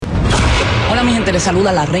gente? Les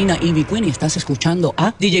saluda la reina Ivy Queen y estás escuchando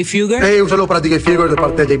a DJ Fugger. Hey, un saludo para DJ Fugger de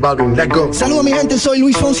parte de J Balvin. Let's go. Saludos mi gente, soy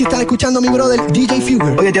Luis Fonsi y están escuchando a mi brother DJ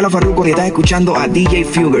Fugger. Oye, te habla Farruko y estás escuchando a DJ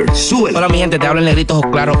Fugger. Súbelo. Hola mi gente, te habla el negrito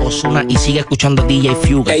Ojos Claros Ozuna y sigue escuchando DJ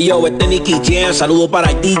Fugger. Hey yo, este Nicky Jam, saludo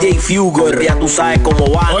para DJ Fugger. Ya tú sabes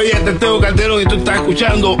cómo va. Oye, este es Teo Calderón y tú estás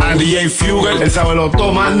escuchando a DJ Fugger. El sábado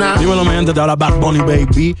toma. Dímelo mi gente, te habla Bad Bunny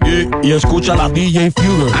Baby y escucha la DJ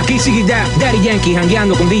Fugger. Aquí sigue Daddy Yankee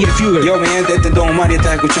jangueando con DJ Fugger. Yo mi gente, este es Don Omar y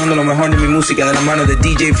estás escuchando lo mejor de mi música de la mano de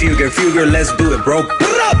DJ Fugger. Fugger, let's do it, bro.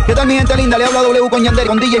 ¿Qué tal mi gente linda? Le habla W con Yandel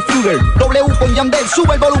con DJ Fugger. W con Yandel,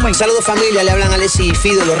 sube el volumen. Saludos familia, le hablan Alessi y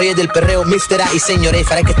Fido, los reyes del perreo, Mr. A y Señor E.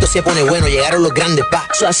 Para que esto se pone bueno, llegaron los grandes pa.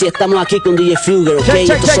 Así estamos aquí con DJ Fugger, ok.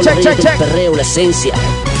 Estos son los reyes del perreo, la esencia.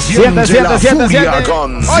 Siente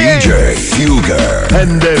con DJ Fugger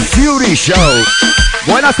and The Fury Show.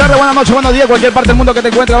 Buenas tardes, buenas noches, buenos días, cualquier parte del mundo que te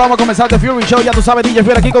encuentres. Vamos a comenzar The Fury Show, ya tú sabes, DJ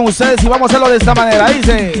Fugger aquí con ustedes y vamos a hacerlo de esta manera.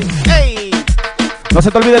 Dice, hey. No se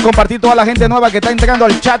te olvide compartir toda la gente nueva que está entrando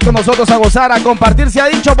al chat con nosotros a gozar, a compartir se ha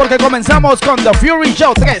dicho porque comenzamos con The Fury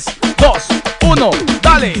Show. 3, 2, 1,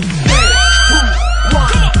 dale.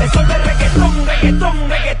 Eso es de reggaetón, reggaetón,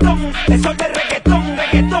 reggaetón. Eso es de reggaetón,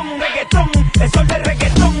 reggaetón, reggaetón. Eso es de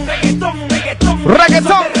reggaetón, reggaetón, reggaetón.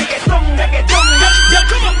 Reggaetón. Reggaetón, reggaetón. Yo,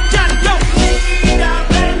 come on, yo.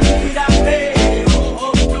 Mírame,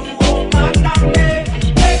 oh, mátame.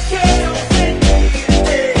 Te quiero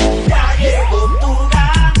sentirte. Ya llegó tu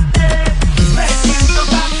gante. Me siento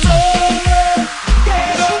tan solo.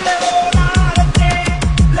 Quiero devorarte.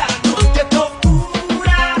 La noche es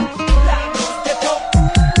oscura. La noche es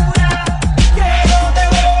oscura. Quiero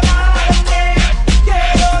devorarte.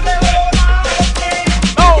 Quiero devorarte.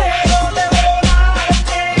 Quiero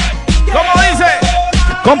devorarte. ¿Cómo dice?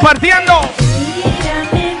 Compartiendo.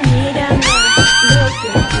 Mírame, mírame, lo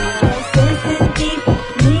que quiero es sentir.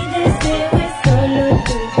 Mi deseo es solo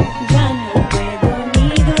tú, ya no puedo ni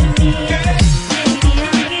dormir.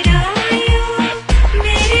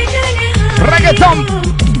 Reggaetón.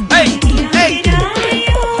 Ey, ey.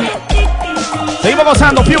 Seguimos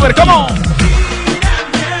gozando, Fugger, ¿cómo?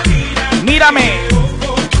 Mírame.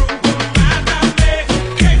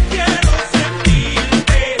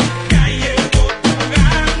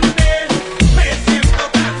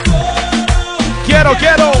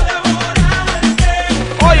 Quiero.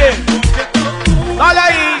 Oye, dale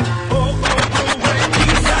ahí.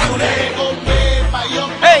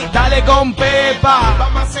 Ey, dale con Pepa.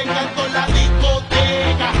 Vamos a cenar con la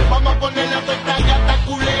discoteca. Vamos a poner la puerta gata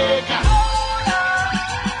culeca.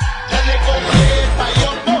 Dale con Pepa, yo,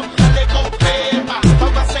 dale con Pepa.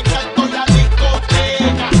 Vamos a cenar con la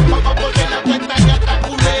discoteca. Vamos a poner la puerta gata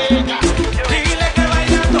culeca. Dile que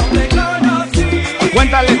bailando te conocí.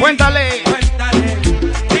 Cuéntale.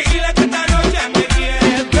 Dile que esta noche me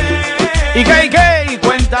quieres ver. ¿Y qué?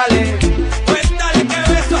 Cuéntale. Cuéntale que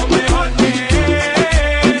beso mejor que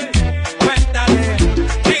él. Cuéntale.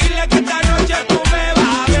 Dile que esta noche tú me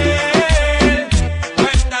vas a ver.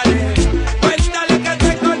 Cuéntale que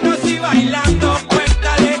te conocí bailando.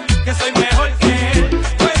 Cuéntale que soy mejor que él.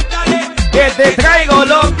 Cuéntale Que te traigo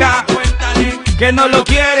loca. Cuéntale Que no lo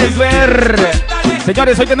quieres ver.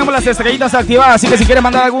 Señores, hoy tenemos las estrellitas activadas, así que si quieres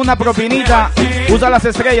mandar alguna propinita, usa las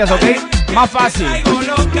estrellas, ¿ok? Más fácil.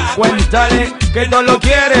 Cuéntale que no lo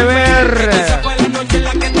quiere ver. esa fue la noche en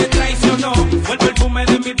la que te traicionó. Fue el perfume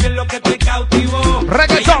de mi piel lo que te cautivó.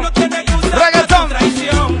 Reggaetón. Reggaetón.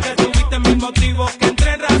 Traición, que tuviste mis motivos que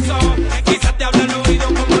entre en razón. Quizás te habla al oído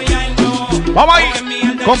como ya él no. Vamos ahí.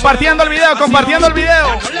 Compartiendo el video.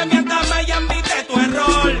 No le mientas, me admite tu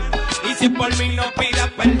error. Y si por mí no pidas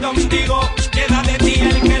perdón, digo, queda de ti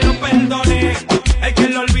el que lo perdone. El que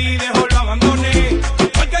lo olvide o lo abandone.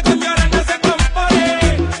 Porque con llorar no se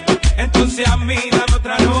compone. Entonces a mí dame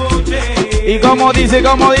otra noche. Y como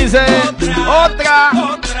dice. Otra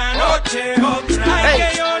noche. Ay,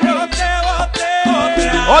 que yo no te bote.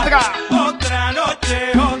 Otra noche.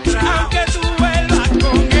 Aunque tú vuelvas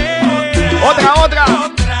con él. Otra.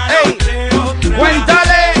 Ey,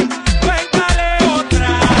 cuéntale.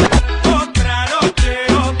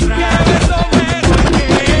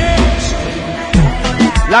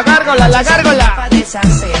 La gárgola.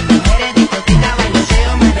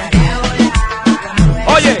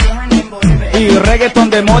 Oye, y reggaetón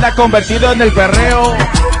de moda convertido en el perreo.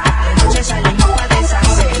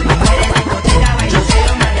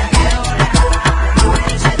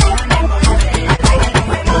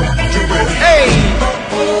 Ey,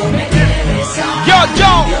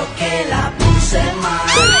 yo.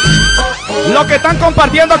 Lo que están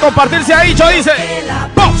compartiendo, a compartirse ahí, yo dice.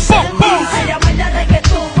 ¡Pum!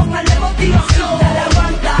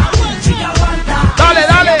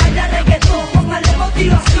 Dale.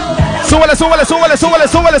 Súbele, súbele, súbele, súbele,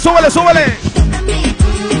 súbele, súbele, súbele.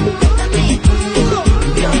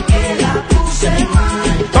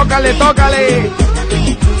 Tócale, tócale.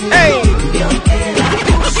 ¡Ey!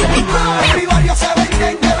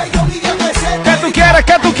 ¿Qué tú quieres?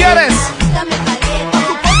 ¿Qué tú quieres?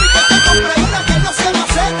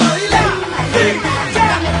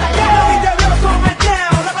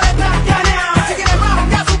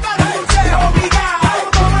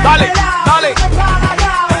 Dale, dale.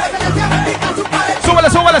 Súbele,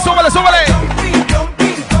 súbele, súbele, súbele.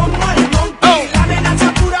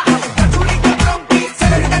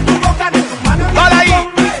 Dale ahí.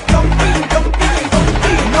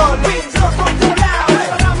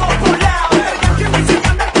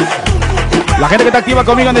 La gente que está activa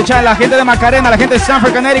conmigo en el chat, la gente de Macarena, la gente de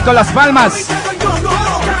Sanford, Connecticut, Las Palmas.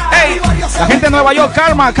 Hey, la gente de Nueva York,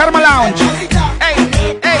 Karma Lounge.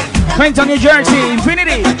 Hey, hey, Clinton, New Jersey,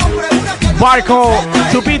 Infinity, Barco,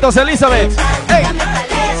 Chupitos, Elizabeth. Hey,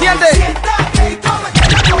 siente.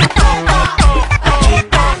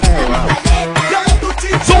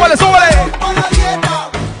 Súbele, súbele.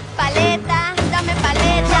 Paleta, dame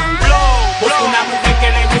paleta. Busca una mujer que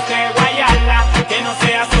le guste guayala, que no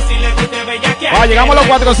sea así, le guste bellaquear. Llegamos a los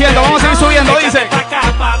 400, vamos a seguir subiendo, dice.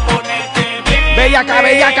 Bellaca,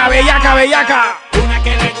 bellaca, bellaca, bellaca. Una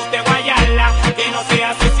que le guste guayala, que no sea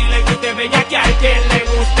así, le guste bellaquear, que le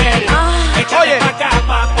guste. Échate pa' acá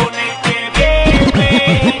pa' ponerte bien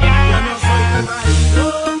bella. Yo no soy tu marido,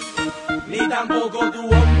 ni tampoco tu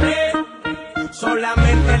hombre.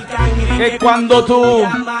 Solamente el cangre que cuando tú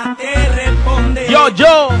llamas te responde. Yo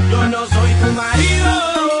no soy tu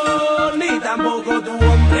marido, ni tampoco tu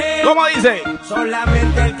hombre. ¿Cómo dice?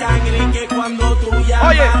 Solamente el cangre que cuando tú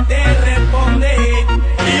llamas te responde.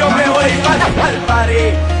 Y yo me voy pa'l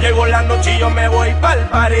pared. Llegó la noche y yo me voy pa'l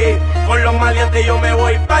pared. Con los maleantes yo me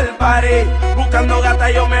voy pa'l pared. Buscando gata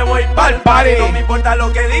yo me voy pa'l pared. No me importa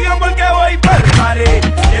lo que digan porque voy pa'l pared.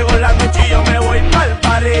 Llegó la noche y yo me voy pa'l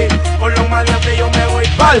pared. Con los maleantes yo me voy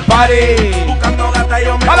pa'l pared. Buscando gata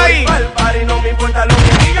yo me voy pa'l pared. No me importa lo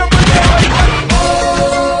que digan porque voy pa'l pared.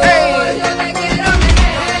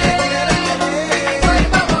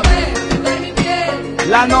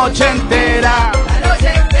 La noche entera.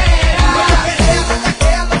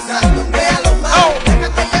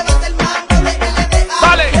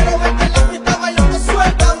 Dale.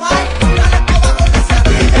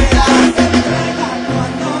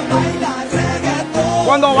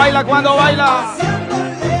 Cuando baila, cuando baila.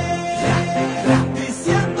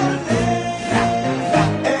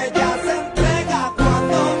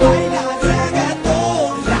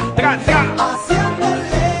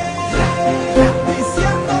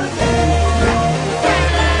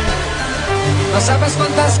 No sabes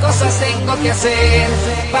cuántas cosas tengo que hacer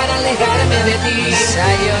para alejarme de ti.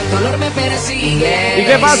 El dolor me persigue. ¿Y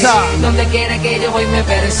qué pasa? Donde quiera que yo voy me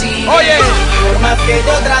persigue. Oye, por más que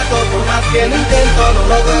yo trato, por más que lo intento, no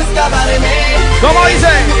logro escaparme. ¿Cómo dice?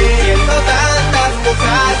 Siento tantas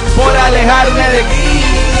cosas por alejarme de ti.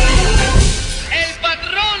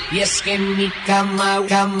 Y es que mi cama,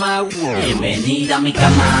 bienvenida a mi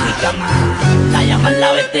cama, la llaman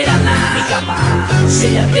la veterana, mi cama, si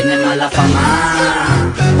ella tiene mala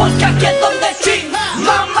fama, porque aquí es donde ching,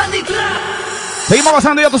 mamá ni tra. Seguimos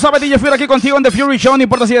pasando, ya tú sabes, DJ Fury aquí contigo en The Fury Show. No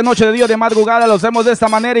importa si de noche, de día, de madrugada, lo hacemos de esta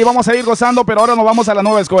manera y vamos a ir gozando, pero ahora nos vamos a la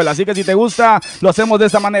nueva escuela. Así que si te gusta, lo hacemos de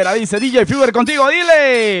esta manera. Dice DJ Fury contigo,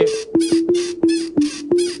 dile.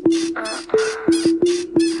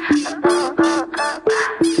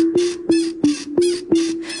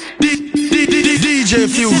 DJ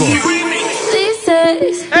Fugo.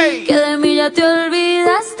 Dices que de mí ya te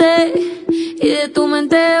olvidaste y de tu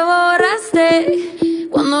mente borraste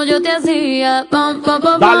cuando yo te hacía pam pam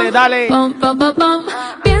pam. Dale, dale. Pam pam pam pam.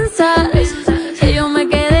 Piensas que yo me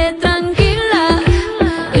quedé tranquila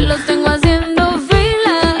y los tengo haciendo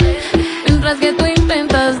fila mientras que tú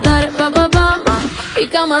intentas dar pam pam pam. Y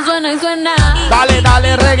cama suena y suena. Dale,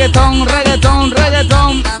 dale, reggaetón, reggaetón,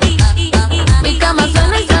 reggaetón. Mi cama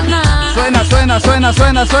suena y suena. Suena, suena, suena,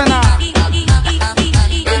 suena, suena.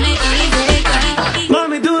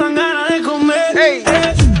 Mami, tú dan ganas de comer,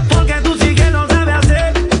 porque tú sí que lo sabes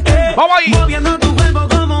hacer. Vamos ahí. Moviendo tu cuerpo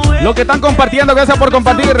como es. Lo que están compartiendo, gracias por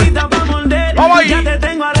compartir. Vamos ahí. Ya te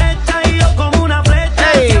tengo arrecha y yo como una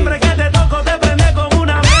flecha. Siempre que te toco te prende como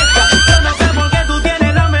una mecha. Yo no sé por qué tú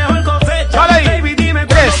tienes la mejor cosecha. Dale ahí. Baby, dime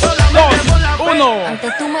 3, 2, 1.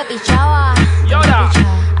 Antes tú me pichabas. Y ahora.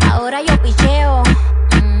 Ahora yo picheo.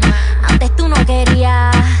 Antes tú no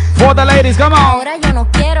querías. For the ladies, come on. Ahora yo no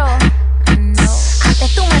quiero.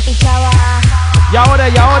 Antes tú me pichabas. Y ahora,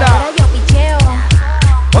 y ahora. Ahora yo picheo.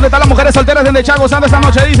 ¿Dónde están las mujeres solteras de chat gozando esta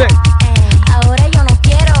noche? Dice. Ahora yo no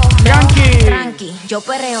quiero. Yankee Yo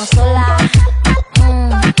perreo sola.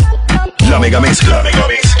 La mega mezcla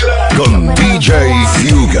con DJ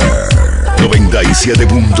Fugger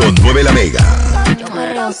 97.9 la mega. Yo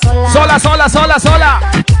perreo sola. Sola.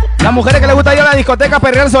 Las mujeres que les gusta ir a la discoteca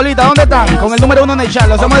perrear solita, ¿dónde están? Con el número 1 en el chat.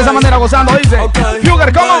 Lo hacemos de esa manera, gozando, dice.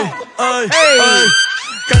 Fugger, ¿cómo? Ey.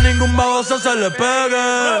 Que ningún baboso se le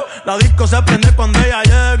pegue. La disco se prende cuando ella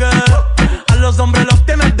llegue. A los hombres los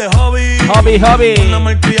tienes de hobby. Hobby. Una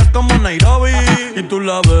marquilla como Nairobi. Y tú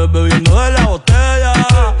la ves bebiendo de la botella.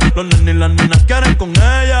 Los nenes y las nenas quieren con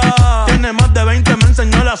ella. Tiene más de 20, me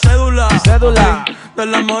enseñó la cédula.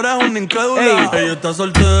 Del amor es una incrédula. Ella está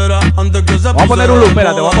soltera antes que se Vamos a poner un loop,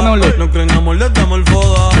 espérate, voy a poner un loop. No creen amor, le damos el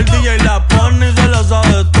foda. El DJ la pone y se la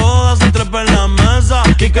sabe toda. Se trepa en la mesa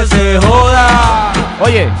y que se joda.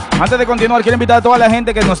 Oye, antes de continuar, quiero invitar a toda la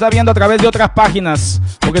gente que nos está viendo a través de otras páginas,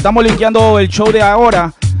 porque estamos linkeando el show de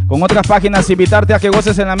ahora con otras páginas. Invitarte a que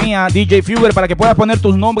goces en la mía, DJ Fugger, para que puedas poner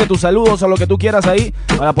tus nombres, tus saludos o lo que tú quieras ahí,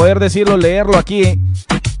 para poder decirlo, leerlo aquí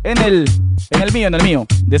en el mío.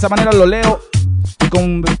 De esa manera lo leo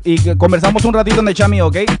y conversamos un ratito en el chat mío,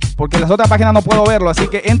 ¿ok? Porque en las otras páginas no puedo verlo, así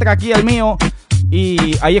que entra aquí al mío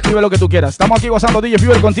y ahí escribe lo que tú quieras. Estamos aquí gozando, DJ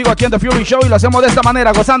Fugger, contigo aquí en The Fury Show, y lo hacemos de esta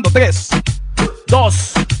manera, gozando. 3,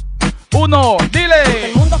 2, 1, dile.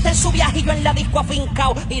 El mundo está en su viaje y yo en la disco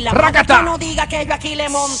afincao. Y la Racata. no diga que yo aquí le he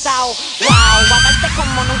montado. Wow, guardarte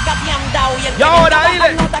como nunca te han dado. Y ahora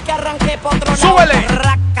dile. Nota que arranque por otro lado. Súbele.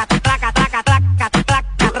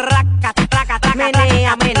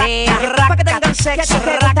 Menea. Pa' que tengan sexo, que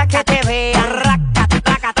te gusta que te vea.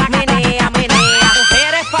 Menea.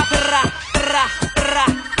 Mujeres pa' ra.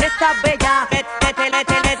 Estás bella.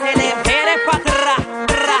 Mujeres pa' ra.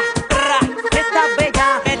 Estás bella.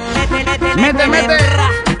 Mete.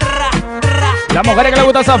 Las mujeres que les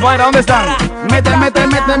gusta afuera, ¿dónde están? Mete.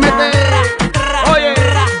 Oye.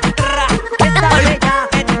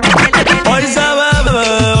 Hoy se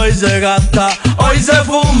bebe, hoy se gasta, hoy se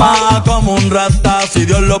fuma como un rata, si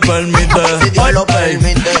Dios lo permite. Si Dios lo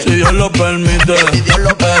permite. Si Dios lo permite. Si Dios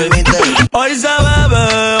lo permite. Hoy se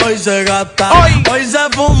bebe, hoy se gasta, hoy se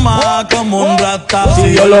fuma como un rata, si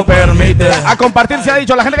Dios lo permite. A compartir se ha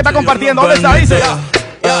dicho, la gente que está compartiendo, ¿dónde está? Dice.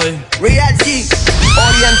 Real G,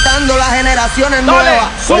 orientando las generaciones nuevas.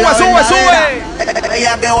 Sube.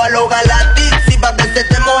 Ella que va a los Galactic, pa' que se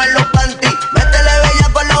te mojen los panties. Métele bella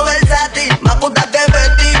con los versátil, más puta que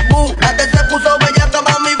Betty Boo. La que se puso bella que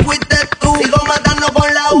mami fuiste tú. Sigo matando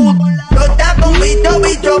con la U. Chota con bicho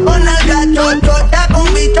con alga. Chota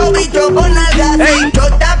con bicho con alga.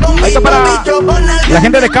 Chota con bicho con alga. La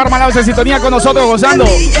gente de Karma Laos en sintonía con nosotros, gozando.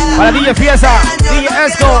 Para DJ Fiesta, DJ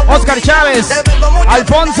Esco, Oscar Chávez,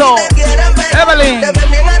 Alfonso, Evelyn.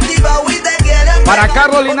 Para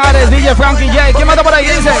Carlos Linares, DJ Frankie J. ¿Quién manda por ahí?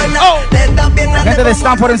 Dice. La gente de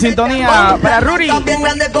Stanford en sintonía. Para Rudy,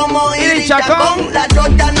 DJ Chacón,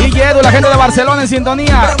 DJ Edu, la gente de Barcelona en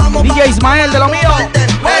sintonía. DJ Ismael de lo mío.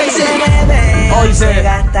 Hoy se bebe, hoy se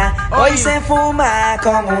gasta, hoy se fuma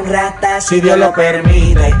como un rata, si Dios lo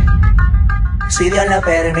permite. Si Dios lo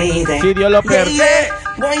permite. Si Dios lo permite.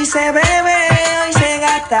 Hoy se bebe, hoy se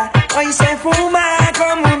gasta, hoy se fuma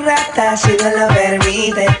como un rata, si Dios lo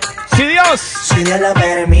permite. Si Dios lo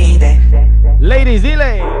permite. Ladies,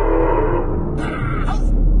 dile.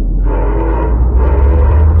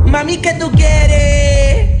 Mami, ¿qué tú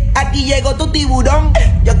quieres? Aquí llegó tu tiburón.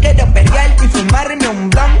 Yo quiero perrearte y fumarme un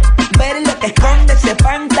blon. Ver lo que esconde ese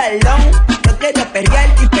pantalón. Yo quiero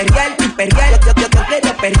perrearte y perrearte y perrearte. Yo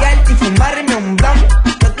quiero perrearte y fumarme un blon.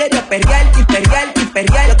 Yo quiero perrearte y perrearte y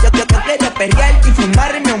perrearte. Yo quiero perrearte y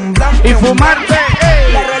fumarme un blon. Y fumarte.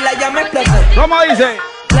 La rola ya me explotó. ¿Cómo dice?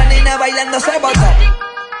 La nena bailando se botó.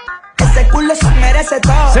 Ese culo se merece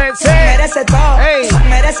todo. Se merece todo. Se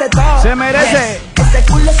merece todo. Se merece. Ese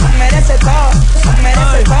culo se merece todo. Se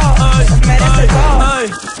merece todo. Se merece todo.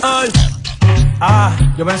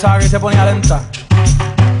 Yo pensaba que se ponía lenta.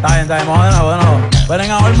 Está bien, vamos de nuevo. Ven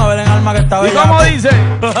en alma que está bella. ¿Y cómo dice?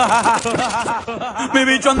 Mi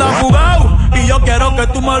bicho anda jugado y yo quiero que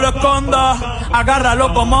tú me lo escondas.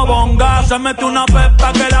 Agárralo como bonga. Se mete una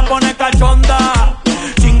pepa que la pone cachonda.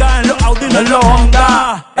 Chinga en los Audi, en los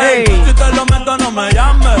Honda. Si te lo meto no me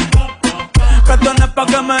llames, que tú no es pa'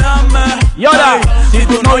 que me ames. Y ahora, si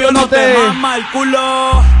tu novio no te mama el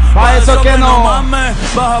culo, pa' eso que no mames.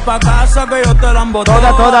 Baja pa' casa que yo te la emboto.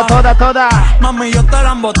 Toda. Mami, yo te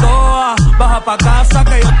la emboto. Baja pa' casa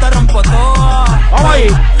que yo te rompo toda. Vamos ahí.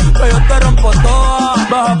 Que yo te rompo toda.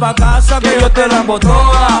 Baja pa' casa que yo te la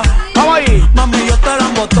emboto. Vamos ahí. Mami, yo te la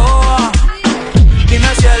emboto. Dime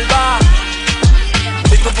si él va.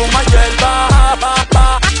 Si tú fumas hierba.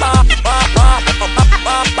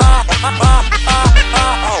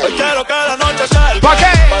 Quiero que la noche sea el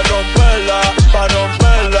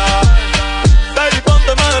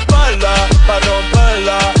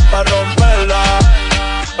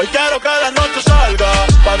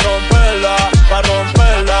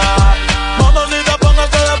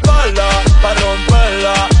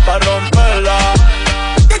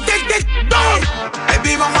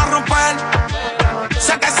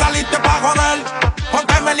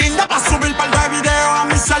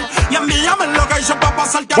location pa'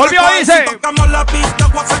 pasarte a Volvió, recoger. dice. Si tocamos la pista,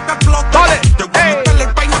 voy a hacer que explote. Dale. Te voy a meterle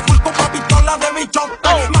el peine full con una pistola de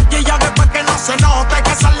bichote. Maquillaje pa' que no se note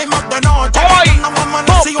que salimos de noche. Andamos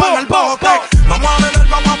amanecidos en el bote. Vamos a beber,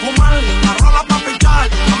 vamos a fumar, una rola pa' pichar.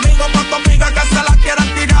 Amigo con tu amiga que se la quieran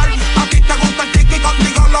tirar. A ti te gusta el tiki,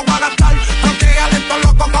 contigo lo voy a gastar. Fronteale esto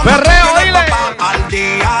loco como Perreo, tú tienes dile. papá al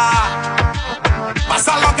día.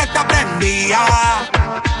 Pasa lo que te aprendía.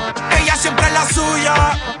 Ella siempre es la suya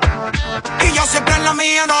y yo siempre en la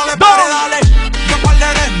mía. No le pare, dale. Yo cuál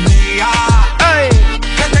eres mía.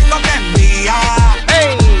 Que tengo que enviar.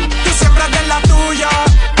 Tú siempre eres la tuya.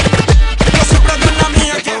 Yo siempre eres la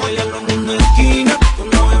mía. Que bailando en una esquina con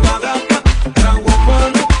nueva gata. Trago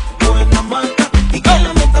mano, buena marca. Y que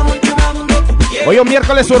la metamos llena donde tú quieras. Hoy es un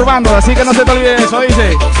miércoles urbano, así que no se te olvide eso,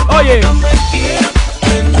 dice. Oye.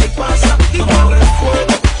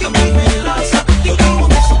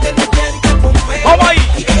 Vamos ahí.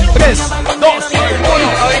 3, 2, 1.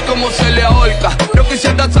 Ay, cómo se le ahorca. Yo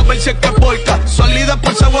quisiera saber si es que porca. Salida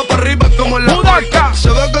por agua para arriba como la porca. Se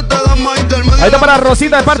ve que te da más intermedio. Ahí está para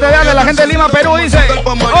Rosita de parte de Ale, la gente de Lima, Perú, dice.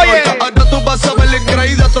 Oye. Ahora tú vas a ver la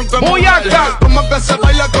increíble Buyaca. Cómo que se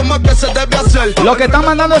baila, cómo que se debe hacer. Lo que están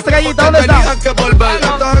mandando estrellita, ¿dónde está? Tenías que volver.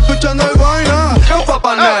 Estás escuchando el vaina.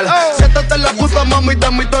 Panel. Siéntate en la puta mami,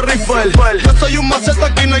 dame tu rifle. Yo soy un maceta,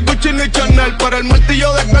 aquí no hay Gucci ni Chanel. Para el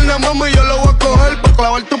martillo de carne, mami, yo lo voy a coger. Para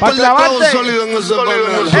clavar tu par de clavos sólido en ese panel.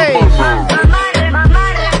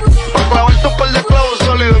 Para clavar tu par de clavos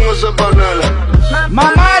sólido en ese panel.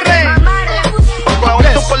 Mamarre. Para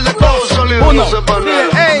clavar tu par de clavos sólido en ese panel.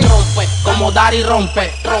 Rompe, como dar y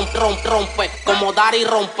rompe. Rompe, como dar y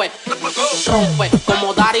rompe. Rompe, como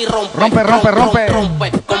dar y rompe. Rompe. Rompe,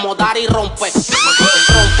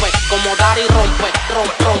 como dar y rompe.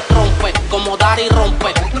 Rompe, como dar y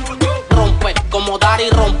rompe. Rompe, como dar y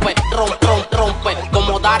rompe. Rompe,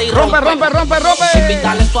 como dar y rompe. Rompe, como dar y rompe. Rompe. Baby,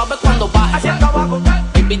 dale suave cuando baje.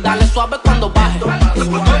 Baby, dale suave cuando baje.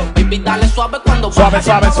 Baby, dale suave cuando baje.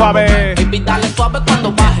 Suave. Baby, dale suave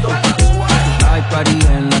cuando baje. Hay party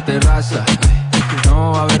en la terraza.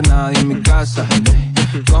 No va a haber nadie en mi casa.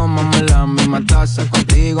 Cómame la misma taza.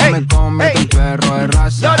 Contigo me convierto en perro de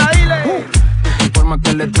raza. Forma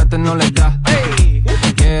que le traten no le da.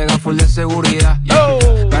 Llega full de seguridad.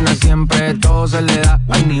 Gana siempre, todo se le da.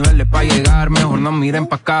 Hay niveles para llegar, mejor no miren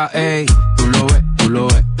pa' acá. Ey, tú lo ves.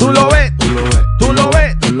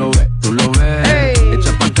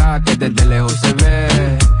 Echa pa' acá que desde lejos se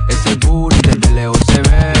ve. Ese booty desde lejos se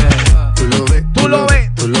ve. Tú lo ves.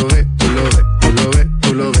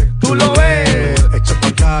 Echa pa'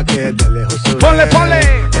 acá que de lejos se ve. Ponle.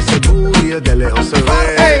 Ese booty de lejos se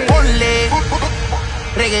ve. Ponle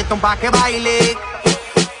reggaeton pa' que baile,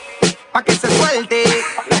 pa' que se suelte.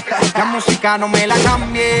 La música no me la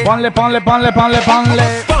cambie. Ponle. Ponle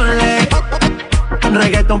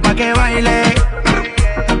reggaeton pa' que baile,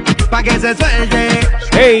 pa' que se suelte.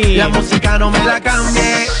 La música no me la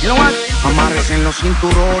cambie. Amarres en los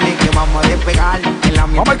cinturones que vamos a despegar.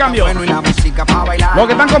 Vamos al cambio. Bueno y la música pa' bailar. Los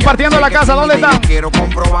que están compartiendo la casa, ¿dónde están? Quiero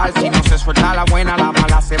comprobar si no se suelta la buena, la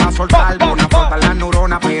mala se va a soltar. Por una flota las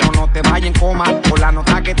neuronas, pero no te vayas en coma. Por la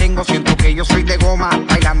nota que tengo siento que yo soy de goma.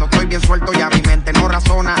 Bailando estoy bien suelto, ya mi mente no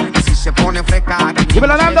razona. Y si se pone fresca, aquí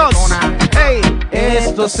dímelo, Nandos.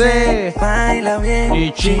 Esto se baila bien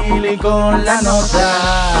y chile con la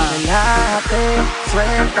nota. Relájate,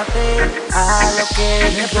 suéltate a lo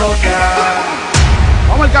que me explota.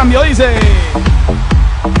 Vamos al cambio, dice.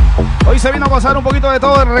 Hoy se vino a pasar un poquito de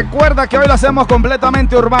todo. Recuerda que hoy lo hacemos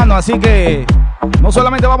completamente urbano, así que no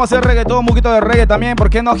solamente vamos a hacer reggaetón, un poquito de reggae también, ¿por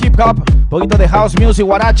qué no hip hop? Un poquito de house music,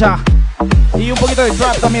 guaracha y un poquito de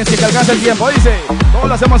trap también, si te alcanza el tiempo, dice. Todo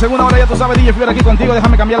lo hacemos en una hora, ya tú sabes, DJ Fever aquí contigo.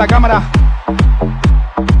 Déjame cambiar la cámara.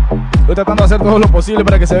 Estoy tratando de hacer todo lo posible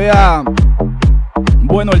para que se vea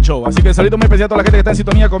bueno el show. Así que saludo muy especial a toda la gente que está en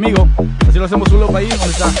sintonía conmigo. Así lo hacemos un loop ahí. ¿Dónde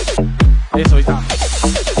está? Eso, ahí está.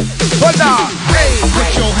 ¡Suelta!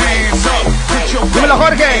 Dímelo,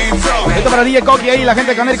 Jorge. Esto para DJ Coqui ahí, la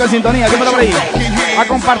gente de Canérica en sintonía. Dímelo por ahí. A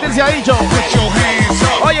compartir se ha dicho.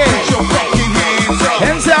 Oye.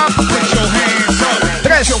 Hands up.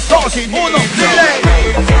 3, 2, 1,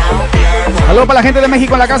 saludos para la gente de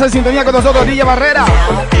México en la casa en sintonía con nosotros, DJ Barrera.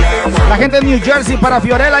 La gente de New Jersey, para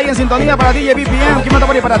Fiorella ahí en sintonía, para DJ BPM. ¿Quién manda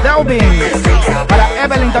por ahí? Para Delvin. Para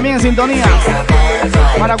Evelyn también en sintonía.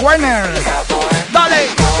 Para Warner. Dale.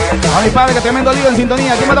 A mi padre, que tremendo lío en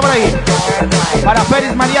sintonía. ¿Quién manda por ahí? Para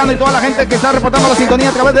Félix Mariano y toda la gente que está reportando la sintonía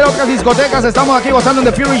a través de otras discotecas. Estamos aquí gozando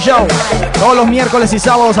en The Fury Show. Todos los miércoles y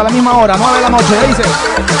sábados a la misma hora, 9 de la noche. Dice.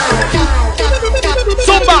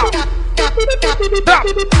 Zumba. Trap.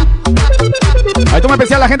 Ahí toma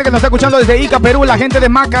especial a la gente que nos está escuchando desde Ica, Perú, la gente de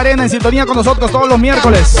Macarena en sintonía con nosotros todos los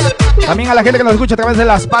miércoles. También a la gente que nos escucha a través de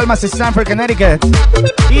Las Palmas, Stamford, Connecticut.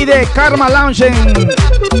 Y de Karma Lounge en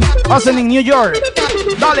Austin, New York.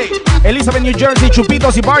 Dale, Elizabeth, New Jersey,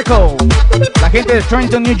 Chupitos y Barco. La gente de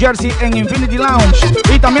Trenton, New Jersey en Infinity Lounge.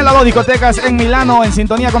 Y también las dos discotecas en Milano en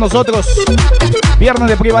sintonía con nosotros. Viernes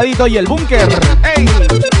de Privadito y El Búnker. ¡Ey!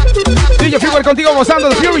 DJ Fuger contigo gozando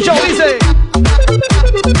de Fury Show, dice.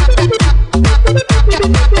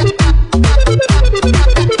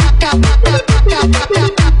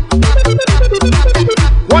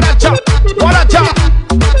 Guaracha, guaracha.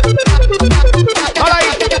 Ahora ahí,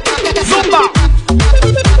 zumba.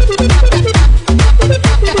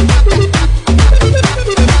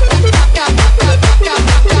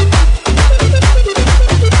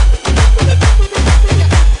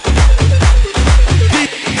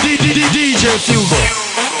 DJ Fuger.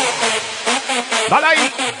 Dale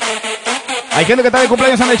ahí. Hay gente que está de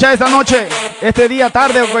cumpleaños en el chat esta noche, este día,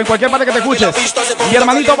 tarde o en cualquier parte que te escuches. Mi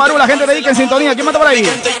hermanito Barú, la gente de Ica en sintonía. ¿Quién más está por ahí?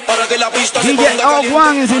 DJ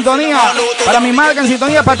O1 en sintonía. Para mi marca en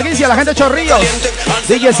sintonía, Patricia, la gente de Chorrillos.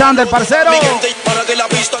 DJ Sander, parcero.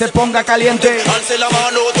 Se ponga caliente.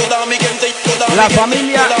 La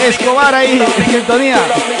familia Escobar ahí en sintonía.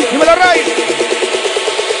 Dímelo, Ray.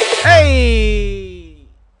 ¡Ey!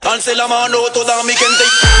 Alce la mano toda mi gente.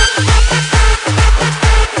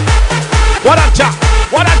 Guaracha,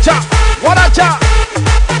 guaracha, guaracha.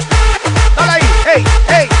 Dale ahí, ey,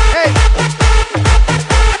 ey, ey.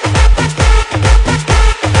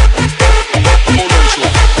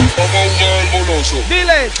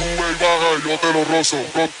 Dile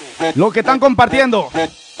lo que están compartiendo.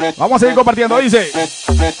 Vamos a seguir compartiendo, dice.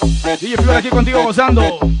 DJ Fuger aquí contigo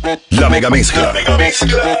gozando. La mega mezcla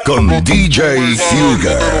con DJ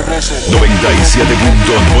Fuger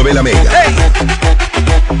 97.9 la mega. ¡Hey!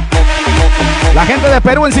 La gente de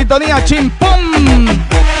Perú en sintonía, chimpum.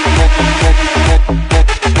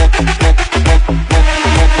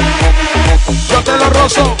 Yo te lo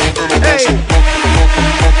rozo. ¡Ey!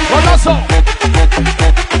 ¡Goloso!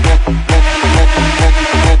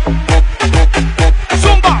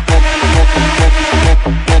 ¡Zumba!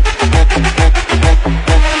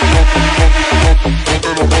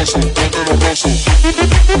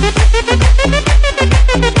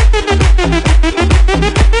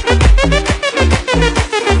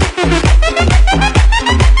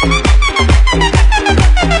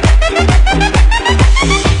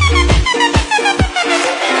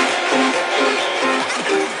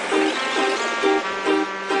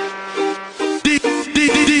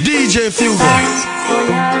 DJ Fuger.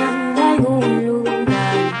 Volando a algún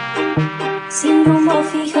lugar sin rumbo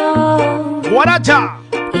fijo. ¡Guaracha!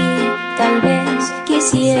 Y tal vez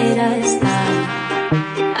quisiera estar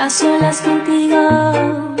a solas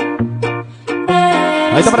contigo.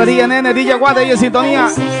 Ahí está para DJ Nene, DJ Guate ahí en sintonía.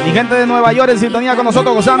 Y gente de Nueva York en sintonía con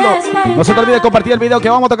nosotros gozando. No se te olvide compartir el video que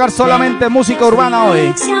vamos a tocar solamente música urbana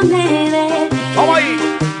hoy. Vamos ahí.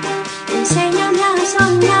 Enséñame a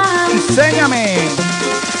soñar. Enséñame.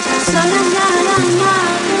 Soñar.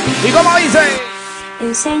 ¿Y cómo dice?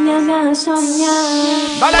 Enséñame a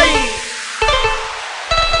soñar. Dale ahí.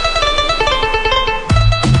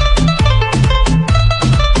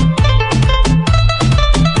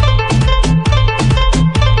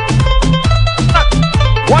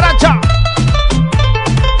 Guaracha.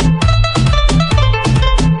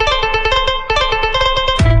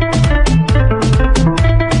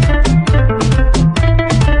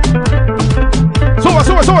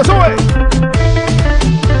 Sube.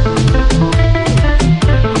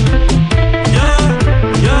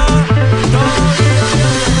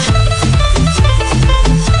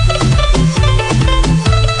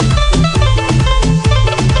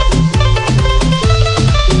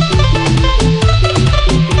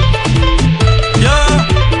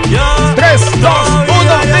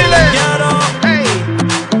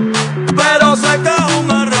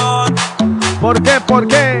 ¿Por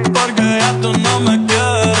qué? Porque ya tú no me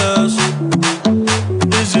quieres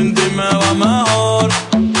y sin ti me va mejor.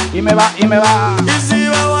 Y me va. Y si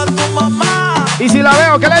veo a tu mamá y si la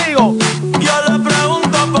veo, ¿qué le digo? Yo le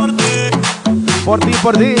pregunto por ti.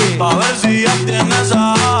 Por ti. Pa' ver si ya tienes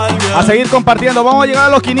a alguien. A seguir compartiendo, vamos a llegar a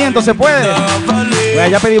los 500, ¿se puede? Bueno,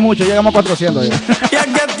 ya pedí mucho, llegamos a 400 ya. Y es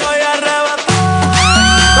que estoy arrebatado.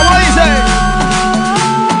 ¿Cómo dice?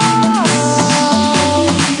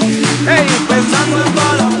 Ey, pensando en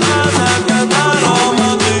todas las veces que te lo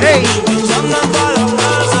metí. Ey. Pensando en todas las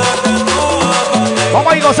veces que tú. Vamos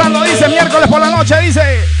a ir gozando, dice, miércoles por la noche,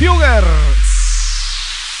 dice Fuger.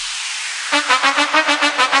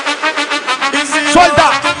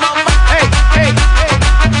 Suelta. Ey.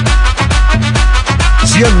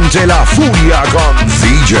 Siente la furia con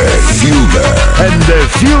DJ Fugger en The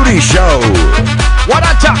Fury Show.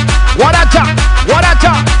 Guaracha, guaracha,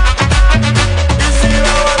 guaracha.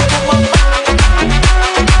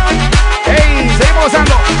 Hey, seguimos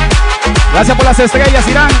gozando. Gracias por las estrellas,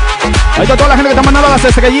 Irán. Ahorita a toda la gente que está mandando las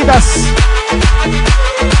estrellitas.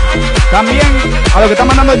 También a los que están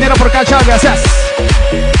mandando dinero por Cash App, gracias.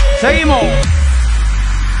 Seguimos.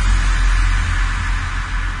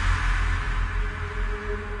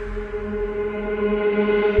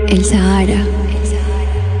 El Sahara,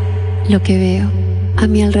 lo que veo a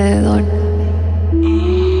mi alrededor,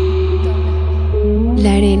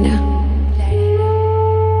 la arena,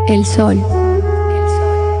 el sol,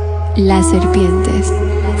 las serpientes.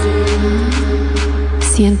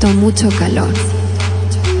 Siento mucho calor.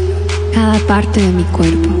 Cada parte de mi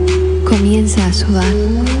cuerpo comienza a sudar.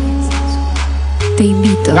 Te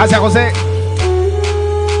invito. Gracias, José.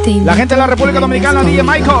 La gente de la República Dominicana, DJ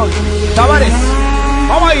Michael Tavares.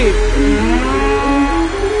 Vamos ahí.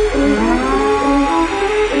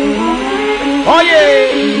 Oye.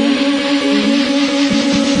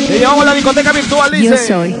 Te llevamos a la discoteca virtual, dice. Yo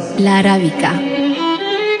soy la arábica.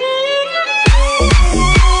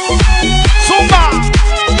 Zumba.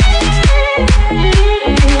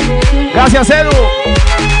 Gracias, Edu.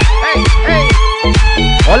 Hey, hey.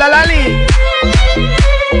 Hola, Lali.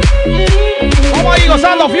 Vamos ahí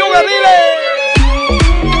gozando, Fugger, dile.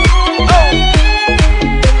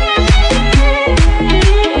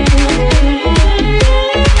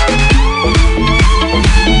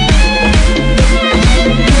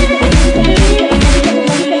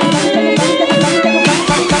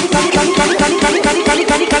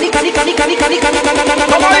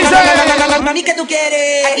 ¿Cómo dice? Mami, ¿qué tú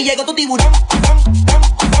quieres? Aquí llegó tu tiburón.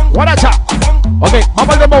 Guaracha. Ok,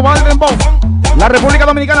 vamos al dembow, vamos al dembow. La República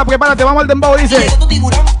Dominicana, prepárate, vamos al dembow, dice.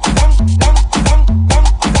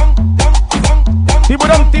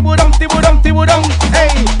 Tiburón, tiburón, tiburón, tiburón.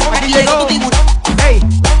 Ey, aquí llegó tu tiburón. Ey,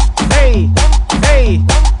 ey, ey,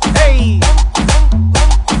 ey.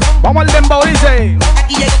 Vamos al dembow, dice.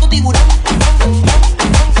 Aquí llegó tu tiburón.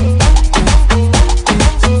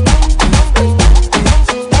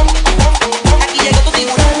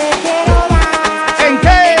 ¿En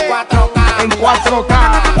qué? En 4K.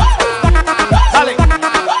 Dale.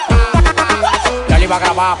 Yo le iba a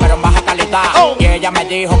grabar, pero en baja calidad. Y ella me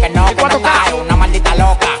dijo que no, que no está. Una maldita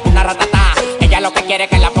loca, una ratatá. Ella lo que quiere es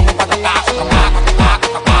que la ponga en 4K.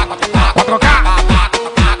 4K.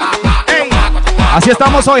 Ey. Así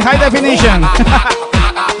estamos hoy, High Definition.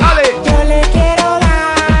 Dale. Yo le quiero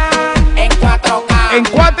dar en 4K. En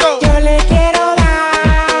 4. Yo le quiero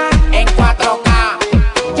dar en 4K.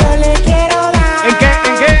 Yo le quiero dar ¿En qué?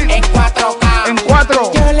 ¿En qué? En 4K. En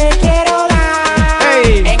 4. Yo le quiero dar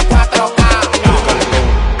Ey. En 4K.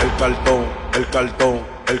 El cartón, el cartón,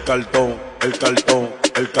 el cartón, el cartón,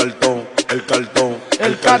 el cartón, el cartón,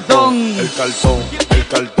 El cartón. el cartón, el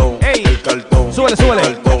cartón, Ey. el cartón. Súbele, súbele.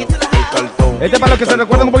 El cartón, el cartón. Este es para los que se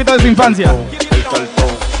recuerdan un poquito de su infancia. El cartón,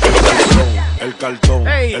 el cartón,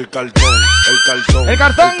 Ey. el cartón, el cartón, El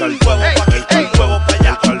cartón. el cartón, Ey, el cartón, el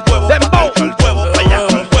cartón, Dembow. el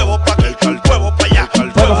cartón, el fuego para el cartón,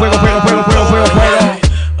 Fuego, fuego, fuego, fuego, fuego, fuego, fuego.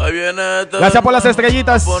 Ahí viene este. Gracias por las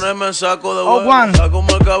estrellitas. Poneme el saco de Oh, huevo. Juan. Está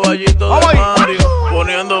como el caballito Vamos de ahí. Mario.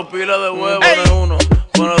 Poniendo pila de huevo. Ey. Pone uno,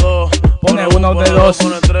 pone dos. Pone uno de pone dos.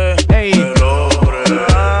 Pone tres. Ey. El hombre.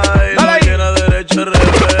 Ay, Dale no ahí. tiene derecho al revés.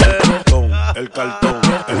 el cartón,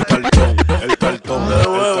 el cartón, el cartón, De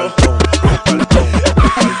huevo. el cartón,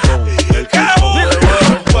 el cartón,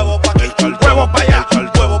 Huevo pa' el cartón, huevo para allá,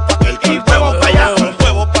 huevo pa' el cartón, huevo pa' allá.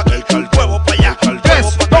 huevo pa' el cartón, huevo pa' allá,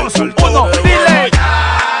 3, 2, 1, dile.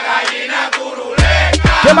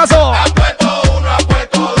 ¿Qué pasó? Ha puesto uno, ha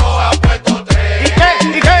puesto dos, ha puesto tres. ¿Y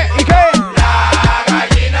qué? ¿Y qué? ¿Y qué? La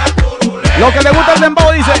gallina turuleta. Lo que le gusta el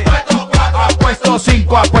dembow dice. Ha puesto cuatro, Ha puesto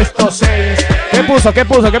 5, ha puesto 6. ¿Qué puso? ¿Qué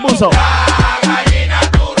puso? ¿Qué puso? la gallina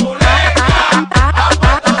turuleta. Ha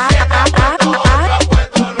puesto siete, ha puesto ocho, ha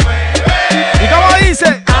puesto nueve. ¿Y cómo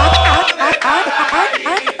dice?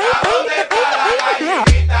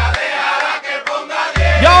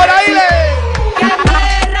 Y ahora dile. ¡Qué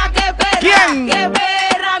perra, qué perra! ¿Quién? ¡Qué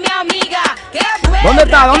perra, mi amiga! ¡Qué perra! ¿Dónde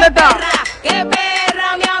está? ¿Dónde qué está? perra! ¡Qué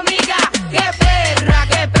perra, mi amiga! ¡Qué perra,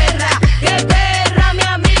 qué perra! ¡Qué perra, mi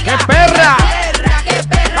amiga! ¡Qué perra! ¡Qué perra, qué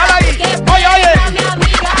perra! Dale ahí. ¡Qué Oye, perra, oye. mi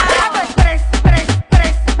amiga!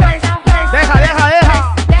 Deja, deja,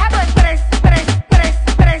 deja.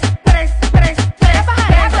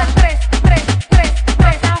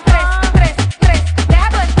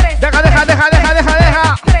 Deja, deja, deja, deja, deja,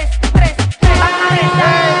 deja.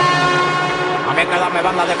 A mí que dame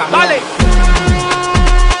banda de camión. Dale.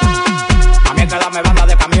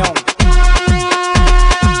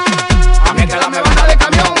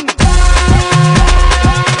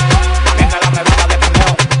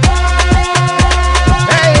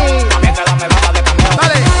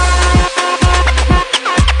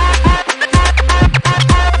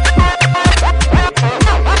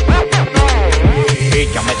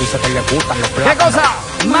 gustan los ¿Qué plátanos. cosa?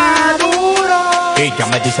 Maduro. Ella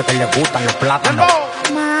me dice que le gustan los plátanos.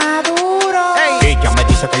 Maduro. Ella me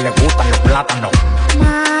dice que le gustan los plátanos.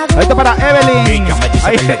 Ahorita para Evelyn. Ella me dice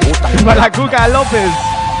Ahí, que le gustan los para la plátanos. Cuca López.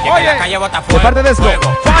 Llega Oye, la calle bota de fuego, parte de esto,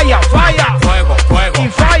 fuego, falla, falla. fuego, fuego. Y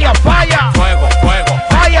falla, falla. Fuego, fuego.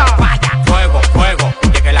 Falla. Fuego, fuego.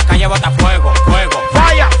 Llega la calle bota fuego, fuego.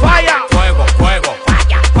 Falla, falla. Fuego, fuego.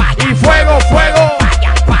 Y fuego, fuego.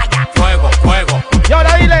 Fuego, fuego. Y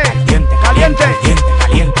ahora dile. Caliente, Caliente. caliente,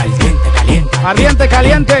 caliente, caliente, caliente. Ardiente,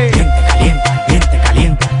 caliente.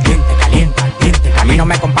 A mí no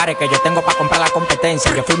me compare que yo tengo para comprar la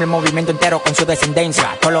competencia. Yo firmo el movimiento entero con su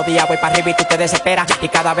descendencia. Todos los días voy para arriba y tú te desesperas. Y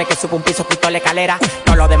cada vez que subo un piso quito la escalera.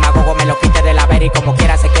 Todos los demagogos me lo quite de la vera. Y como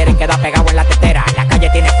quiera se quieren quedar pegados en la tetera. La calle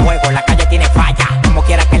tiene fuego, la calle tiene falla. Como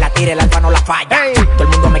quiera que la tire, el alfa no la falla. Todo el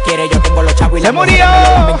mundo me quiere, yo tengo los chavos. Y las mujeres me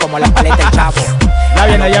lo lamben como la paleta del chavo. Ya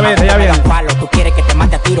viene, ya viene, ya viene. Palo. Tú quieres que te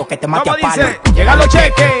mate a tiro, que te mate a ¿Cómo palo. dice? Llegan los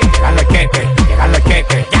cheques. Llegan los cheques, llegan los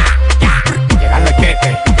cheques. Llegan los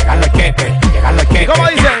cheques, llegan los cheques, llegan los cheques. ¿Cómo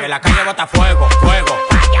dice? Que la calle bota fuego, fuego.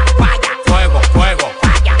 Fuego, fuego.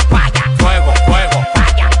 Fuego, fuego.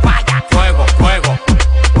 Fuego, fuego.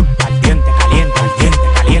 Caliente, caliente, caliente,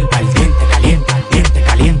 caliente, caliente, caliente, caliente,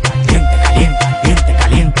 caliente, caliente,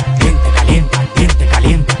 caliente, caliente, caliente, caliente,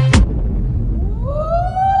 caliente.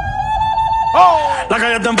 La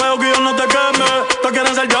calle está en fuego que yo no te queme. Todos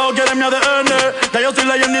quieren ser yo, quieren mi ADN. Ya yo soy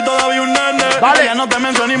leyenda y todavía un nene. Vale. Ya no te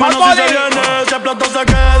menciono y Mal menos si se body. viene. Si explotó se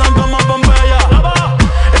quedan como Pompeya.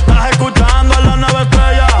 Estás escuchando a la nave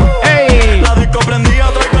estrella. Ey. La disco prendida,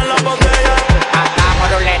 traigo en la botella.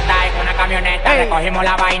 Andamos ruleta en una camioneta, recogimos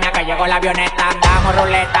la vaina que llegó la avioneta. Andamos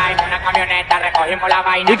ruleta en una camioneta, recogimos la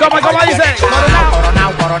vaina. ¿Y cómo dice? Coronao,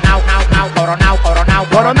 coronao, coronao, coronao, coronao,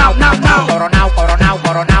 Coronao, nao, nao. coronao, coronao,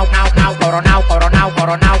 coronao, coronao, coronao,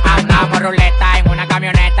 coronao. Andamos ruleta en una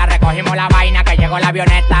camioneta, recogimos la vaina que llegó la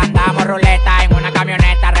avioneta. Andamos ruleta en una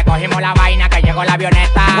camioneta, recogimos la vaina que llegó la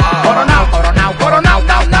avioneta. Coronao, coronao, coronao,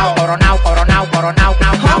 nao, nao. coronao, coronao, coronao,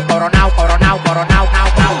 coronao, coronao, coronao,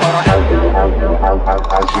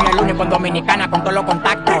 soy el único en Dominicana con todos los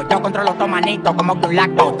contactos. Yo controlo todo manito como que un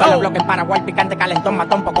lacto. Todos los bloques Paraguay, picante, calentón,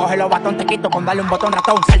 matón. Pues coge los batón, te quito con darle un botón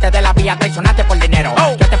ratón. Salte de la vía, traicionaste por dinero.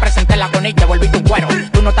 Yo te presenté la con y te volví tu cuero.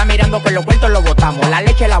 Tú no estás mirando que los vueltos los botamos. La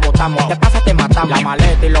leche la botamos. Te pasa, te matamos. La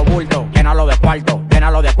maleta y los bultos, llénalo de cuarto.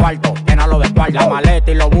 Llénalo de cuarto, llénalo de cuarto. La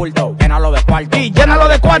maleta y los bultos, llénalo de cuarto. Y llénalo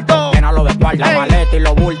de cuarto. Llénalo de cuarto. La maleta y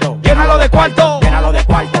los bultos, Llénalo de cuarto. llénalo de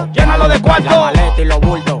cuarto. Llénalo de cuarto. La maleta y los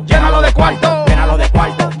bultos, Llénalo de cuarto. llénalo de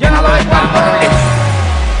cuarto. Llénalo de cuarto.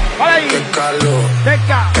 Vale ahí. Qué calor,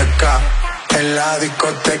 Teca. teca, en la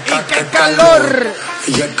discoteca, Y qué calor.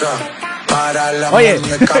 Yeca, para la Oye,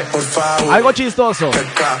 muñeca, por favor. algo chistoso.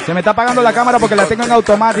 Se me está apagando la cámara porque la tengo en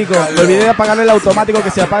automático. Me olvidé de apagarle el automático que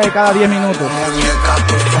se apague cada 10 minutos.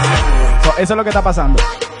 Eso es lo que está pasando.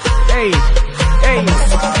 ¡Ey! ¡Ey!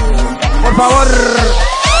 Por favor.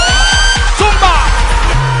 ¡Zumba!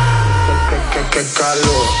 Qué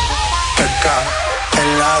calor, teca,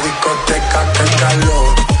 en la discoteca, qué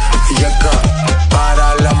calor. Yeca,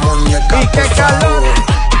 para la muñeca, Y qué por calor. favor.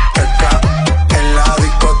 Teca, en la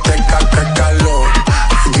discoteca, qué calor.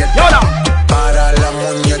 Y ahora. Para la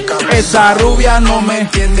muñeca. Esa rubia no me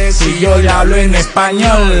entiende si yo le hablo en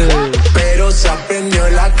español. Pero se aprendió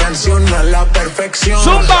la canción a la perfección.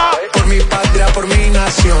 ¡Zumba! Por mi patria, por mi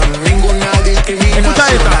nación, ninguna Escucha discriminación.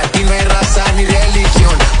 esta. Aquí no hay raza ni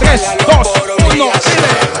religión. 3, 2, 1,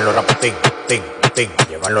 Llévanlo raputín, tin, tin,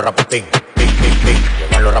 llévanlo raputín, tin, tin, tin,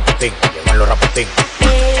 llévanlo raputín, llévanlo raputín.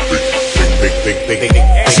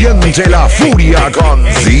 Siente la furia con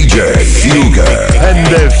DJ Fugger en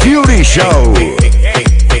The Fury Show.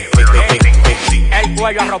 El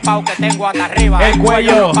cuello arropado que tengo hasta arriba. El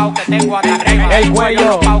cuello. arropado que tengo hasta arriba. El cuello.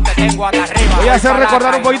 arropado que tengo hasta arriba. Voy a hacer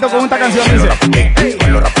recordar un poquito con esta canción. Dice: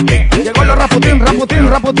 Llévanlo raputín, llegó los raputín, raputín,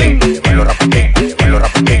 raputín. llévanlo raputín, llévanlo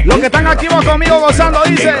raputín. Los que están activos conmigo gozando,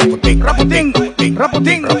 dice: raputín, raputín.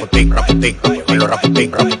 Raputín, raputín, llévanlo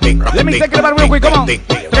raputín, raputín, Let me take it back real quick, come on.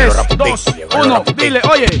 3, 2, 1, dile,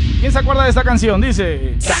 oye, ¿quién se acuerda de esta canción?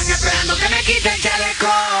 Dice: Están esperando que me quite el chaleco.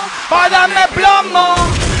 ¡Pa' darme plomo!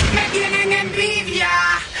 Me tienen envidia.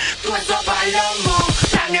 Tú esos palomos.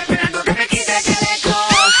 Están esperando que me quite el chaleco.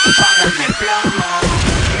 Para darme plomo.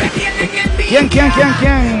 Me tienen envidia.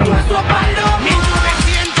 ¿Quién? Tú esos palomos.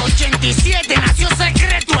 1987 nació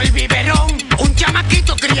Secreto el biberón. Un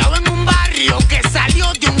chamaquito criado en un barrio que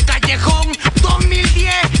salió de un callejón.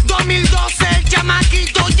 2010, 2012 el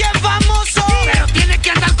chamaquito ya es famoso. Pero tiene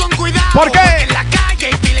que andar con cuidado. ¿Por qué? Porque en la calle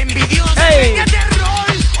hay pila envidiosa. Ey. Niña de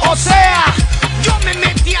rol. O sea, yo me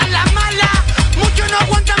metí a la mala. Mucho no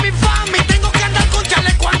aguanta mi fama y tengo que andar con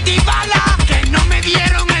chaleco antibala.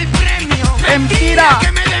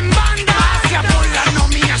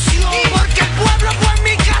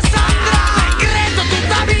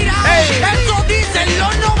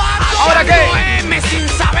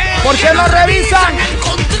 que nos revisan. El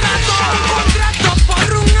contrato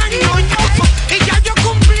por un año y ya yo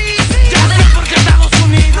cumplí. Ya sé por qué Estados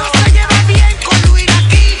Unidos se lleva bien con Luis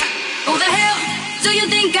aquí. Who the hell do you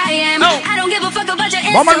think I am? I don't give a fuck about your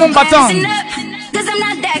Vamos al batón. Cause I'm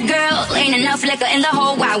not that girl. Ain't enough liquor in the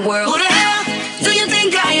whole wide world. Who the hell do you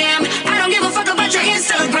think I am? I don't give a fuck about your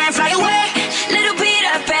Instagram. Fly away, little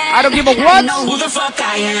Peter Pan. I don't give a what? I know who the fuck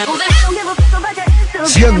I am. Who the hell don't give a fuck about your Instagram?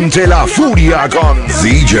 Siente la furia con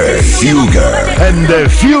DJ Fugger and The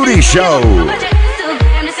Fury Show.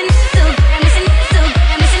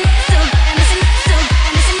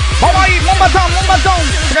 Vamos ahí, un batón.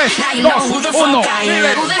 3, 2, 1.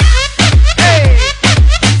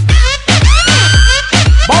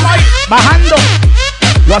 Vamos ahí, bajando.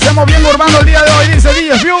 Lo hacemos bien urbano el día de hoy, dice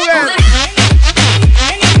DJ Fugger.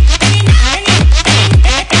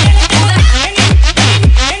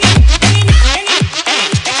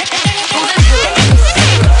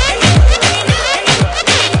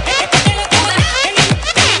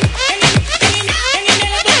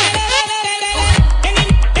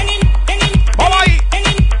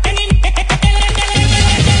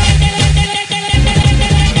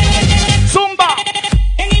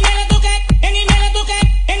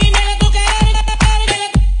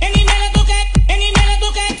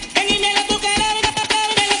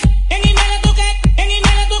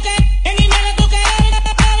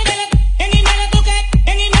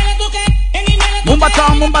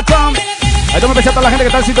 Un especial a toda la gente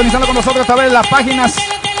que está sintonizando con nosotros a través de las páginas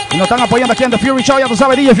y nos están apoyando aquí en The Fury Show. Ya tú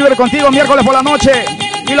sabes, DJ Fury contigo miércoles por la noche.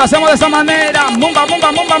 Y lo hacemos de esta manera. Mumba.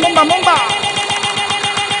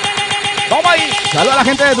 Vamos ahí. Saludos a la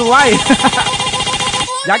gente de Dubai.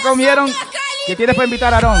 Ya comieron. ¿Qué tienes para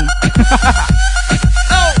invitar a Aarón?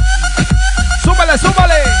 Súbale.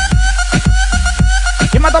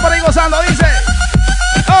 ¿Quién más está por ahí gozando? Dice.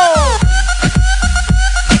 Oh.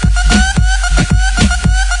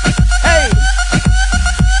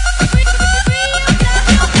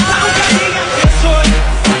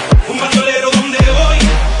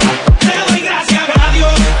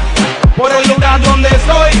 Donde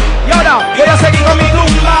estoy y ahora voy a seguir con mi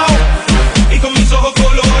tumbao y con mis ojos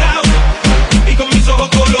colorados y con mis ojos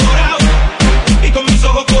colorados y con mis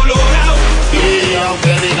ojos colorados. Y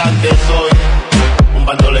aunque digan que soy un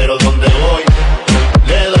bandolero donde voy,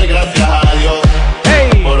 le doy gracias a Dios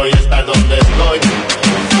por hoy estar donde estoy.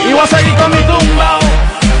 Y voy a seguir con mi tumbao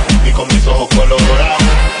y con mis ojos colorados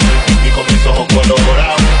y con mis ojos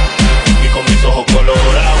colorados y con mis ojos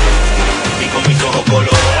colorados y con mis ojos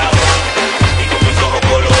colorados.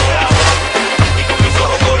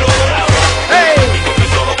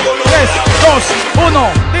 2,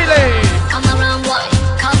 1, dile. Come around, what?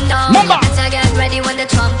 Come down. Mumba. You better get ready when the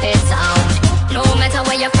trumpet sound. No matter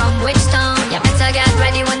where you're from, which town. You better get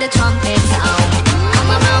ready when the trumpet sound. Come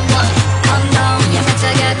around, what? Come down. You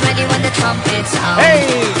better get ready when the trumpet sound. Hey.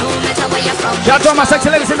 No matter where you're from. Ya todas más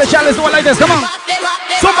excelentes in the chat. Let's do it like this. Come on.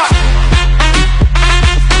 Zumba.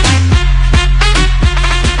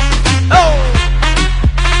 Oh.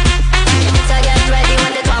 You better get ready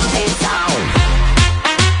when the trumpet sound.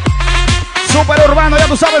 Super urbano, ya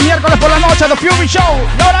tú sabes, miércoles por la noche, The Fury Show.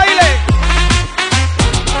 Y ahora dile.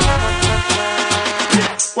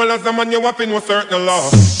 Well, as a man, you're whopping with certain law.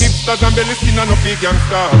 Hipsters and belly skin and no big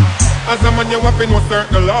gangster. As a man, you're whopping with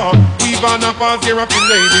certain law. We've on a pause here, rapping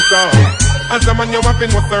ladies song. As a man, you're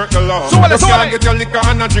whopping with certain law. Súbele.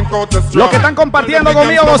 Los que están compartiendo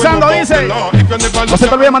conmigo, gozando, dice. No se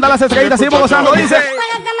te olvide mandar las estrellitas, seguimos gozando, dice.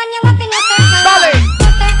 Dale.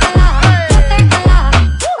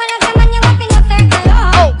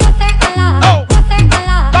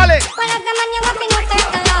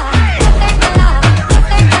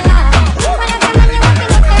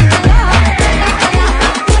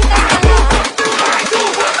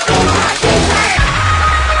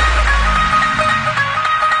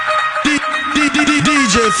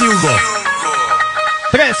 DJ Fugger.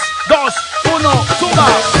 3, 2, 1, zumba.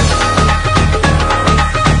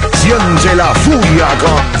 Siente la furia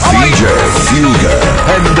con DJ Fugger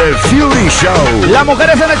and The Fury Show. Las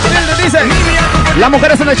mujeres en el Chile, dice. Las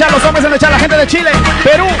mujeres en el chat, los hombres en el chat, la gente de Chile,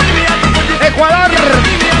 Perú, Ecuador,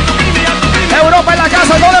 Europa en la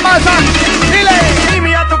casa, ¿dónde más están? Dile.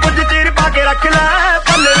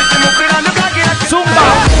 Zumba.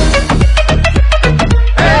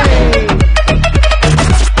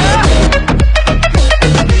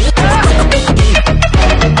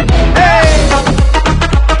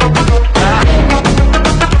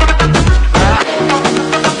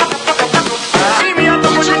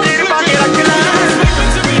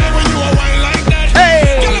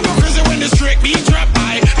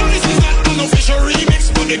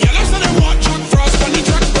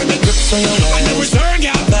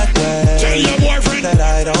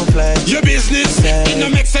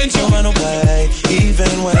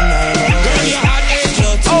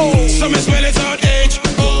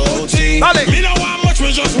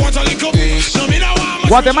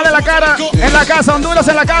 Guatemala en la cara, en la casa, Honduras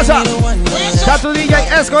en la casa. Tattoo DJ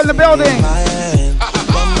Esco en the building.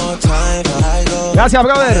 Gracias,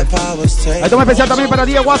 brother. Esto es especial también para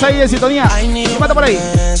ti, WhatsApp ahí en sintonía. Súmate por ahí.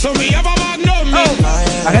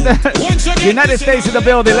 La gente United States in the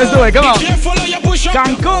building. Let's do it, come on.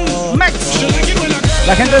 Cancún, México.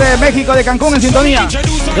 La gente de México, de Cancún en sintonía.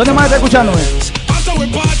 ¿Dónde más está escuchándome?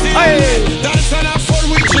 ¡Ay!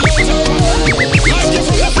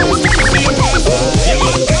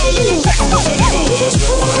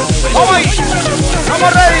 ¡Oh, my!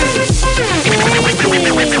 ¡Estamos ready!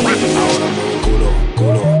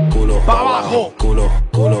 Pa' abajo, culo,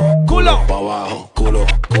 pa' abajo, culo,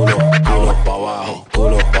 pa' abajo, pa'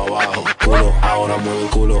 abajo, ahora mueve el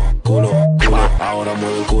culo, ahora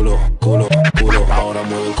mueve el culo, ahora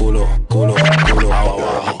mueve el culo, pa'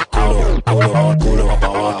 abajo, pa' abajo,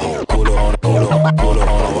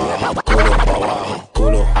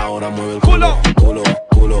 ahora mueve el culo,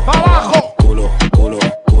 pa' abajo, pa' abajo,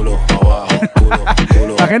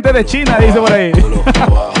 La gente de China dice por ahí.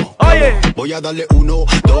 Oye, voy a darle 1,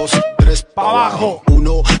 2, 3 pa' abajo,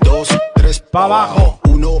 1, 2, 3 pa' abajo.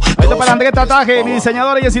 Esto es para Andrés Tataje, mi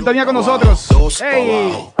diseñador y en sintonía con nosotros.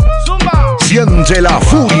 ¡Ey! ¡Zumba! Siente la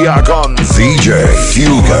furia con DJ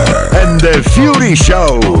Fugger and the Fury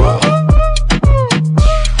Show.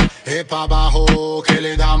 Pa' abajo que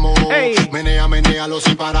le damos, menéalo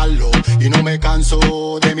sin pararlo. Y no me canso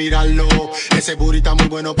de mirarlo. Ese booty está muy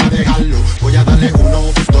bueno para dejarlo. Voy a darle 1,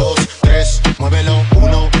 2, 3, muévelo.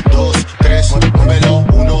 1, 2, 3, muévelo.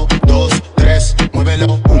 1, 2, 3,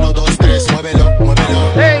 muévelo. 1, 2, 3, muévelo.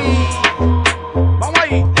 ¡Hey! Vamos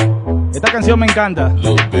ahí. Esta canción me encanta.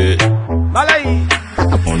 Dale ahí.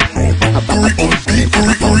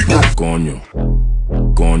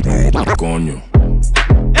 Coño.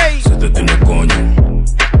 Se te tiene coño.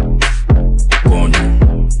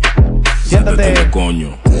 Siéntate.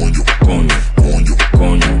 Coño.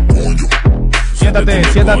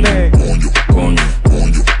 Siéntate.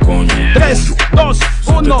 Coño. 3, 2,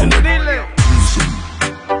 1, dile.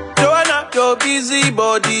 Joanna, your busy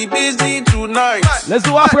body, busy tonight. Let's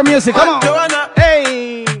do Afro music, come on. Joanna,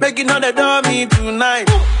 hey, making all the dummy tonight.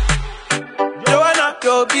 Joanna,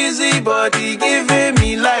 your busy body giving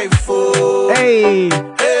me life, oh. Hey,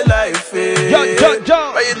 life, hey. Yo.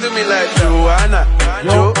 Why you do me like Joanna?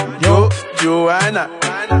 Joanna.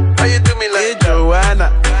 Why you do me like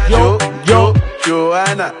Joanna?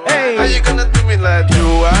 Joanna. Hey. How you gonna do me like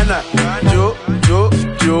Joanna?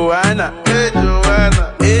 Joanna. Hey,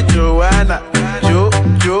 Joanna. Hey, Joanna.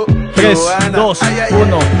 3, 2,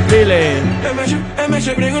 1, dile. Hey,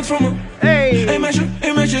 meisje, breng het voor me. Hey. Hey,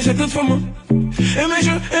 meisje, zet het voor me. Hey,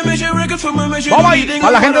 meisje, rek het voor me. Vamos ahí, a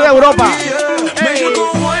la gente de Europa. Meisje,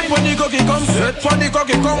 kom wine, pon die kokkie, kom set. Pon die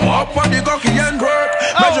kokkie, kom up, pon die kokkie and work.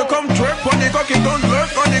 Meisje, kom trip, pon die kokkie, don't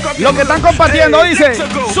lurk. Pon die kokkie. Lo que están compartiendo dice,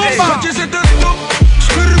 Zumba.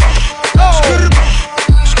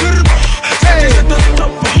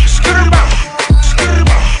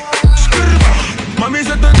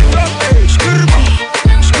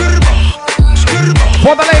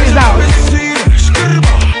 For the ladies now.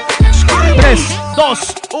 3, 2,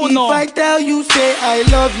 1. If I tell you, say I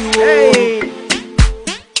love you, oh. Hey.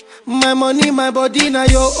 My money, my body, now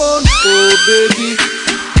your own, oh baby.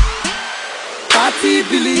 30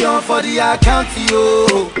 billion for the account,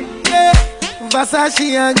 yo. Hey.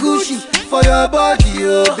 Versace and Gucci for your body,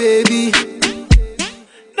 oh baby.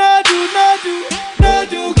 No do,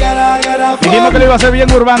 gotta Dijimos que lo iba a hacer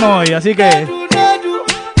bien urbano hoy, así que.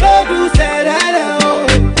 No do, say that, oh.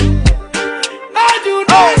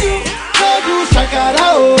 No do, shakara,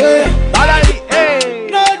 oh. Dale ahí, hey.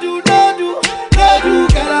 No do,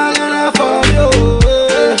 gotta for you,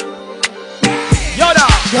 Yoda.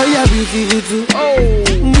 You're beautiful too. Oh.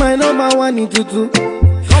 My number one in tutu.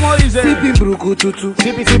 ¿Cómo dice? Sippy bruku tutu.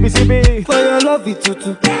 Sippy. For your love it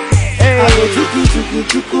tutu. Hey. I go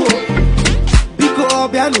chuku. Biko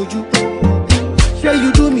obianuju. Say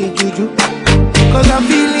you do me juju. Cause I'm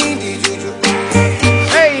feeling the juju.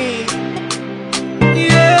 Hey.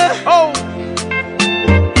 Yeah. Oh.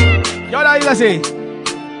 Yoda, dice así.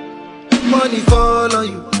 Money fall on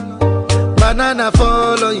you. Banana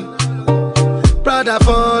fall on you. Prada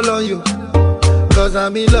fall on you. Cause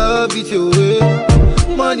I'm in love with you.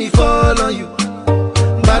 Money fall on you.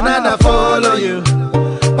 Banana fall on you.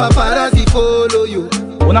 Paparazzi follow you.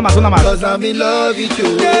 Una más. Cause I'm in love with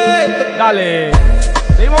you. Dale.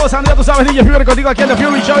 Seguimos gozando, ya tú sabes, DJ Fury contigo aquí en The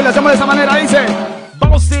Fury Show y lo hacemos de esta manera, dice.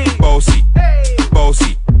 Bossy.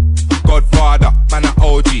 Bossy. Godfather, man a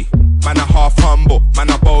OG. Man a half humble, man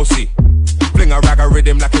a bossy. Fling a rag a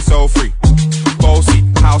rhythm like it's all free. Bossy,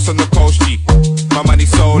 house on the coast G. My money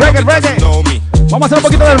so long it doesn't know me. Vamos a hacer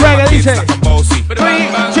un poquito de reggae, dice. 3,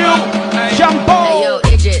 2, shampoo. Hey, yo,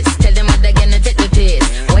 Idris, tell them what they're gonna take the taste.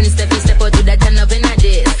 When step out to that turn up in a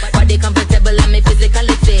days. Body comfortable and me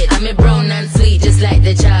physically fit. I'm a brown and sweet, just like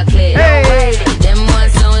the chocolate. Hey. Them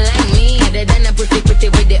ones sound like me. They done a pretty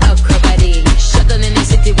with the upper body. Shut down in the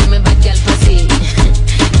city with me bad girl pussy.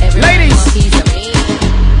 Ladies.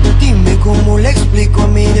 Dime cómo le explico a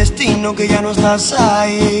mi destino que ya no estás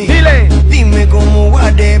ahí. Dile. Dime cómo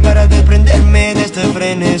guardé para desprenderme de este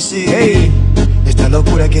frenesí. Hey. Esta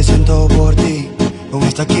locura que siento por ti, con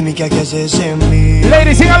esta química que haces en mí.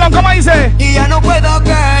 Ladies, síganlo, ¿cómo dice? Y ya no puedo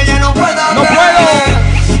caer, ya no puedo No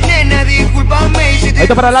puedo. Nena, discúlpame si te...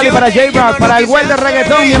 Esto para Lali, para J-Rock, para el Well de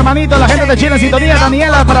Reggaetón, mi hermanito, la gente de Chile en sintonía,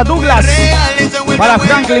 Daniela, para Douglas, para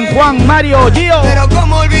Franklin, Juan, Mario, Gio,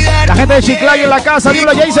 la gente de Chiclayo en la casa,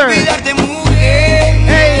 dímelo, Jason.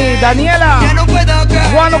 Hey, Daniela,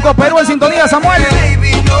 Juanuco, Perú en sintonía, Samuel. Hey,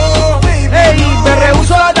 te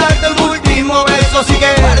rehuso a darte el último beso, así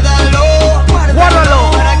que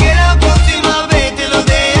guárdalo. Para que la próxima vez te lo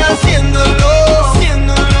dé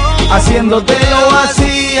haciéndotelo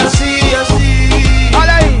así, así, así.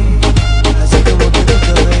 Dale ahí.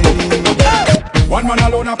 One man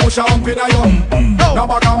alone a push a hump in a yum. No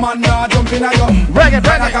bugger man nah jump in a yum. Reggae,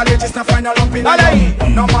 When a college is to find a lump in a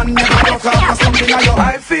yum. No man never look up a stump in a yum.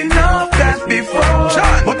 I've seen enough dance before,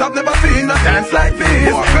 but I've never seen a dance like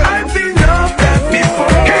this. I've seen enough dance before.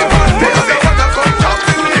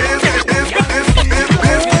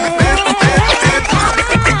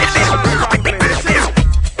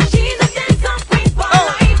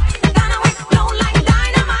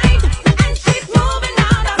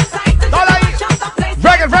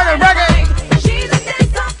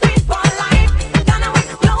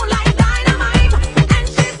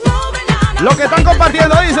 Lo que están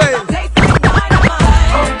compartiendo dice.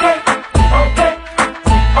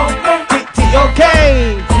 Ok.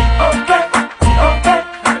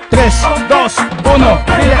 3, 2, 1.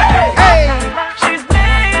 Dile. Hey.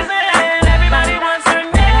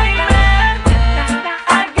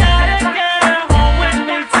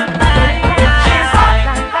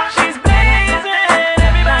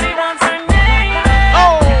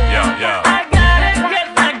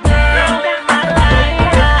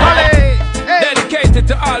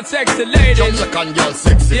 Sexy ladies, jump like girl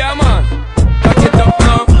sexy. Yeah man, cock it up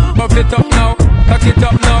now, buff it up now, cock it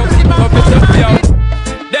up now, buff it up yo.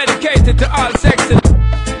 Dedicated to all sexy,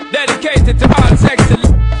 dedicated to all sexy,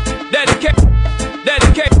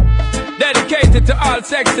 dedicated to all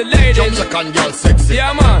sexy ladies. Jump like girl sexy.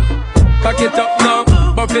 Yeah man, cock it up now,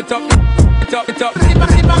 buff it up, it up.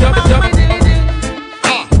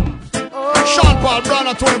 Sean Paul, Brown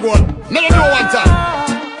and Tony Gold. Let me know one time.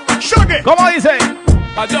 Shuggy. ¿Cómo dice?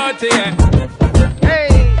 A dirty, yeah.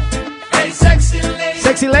 Hey, hey, sexy lady.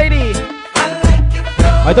 Sexy lady.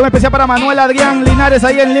 Ahí toma especial para Manuel Adrián Linares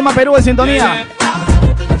ahí en Lima, Perú, en sintonía.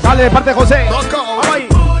 Sale de parte de José. Vamos ahí.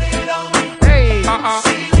 Hey. Vamos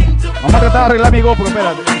a tratar de arreglar mi GoPro,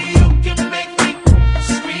 espérate.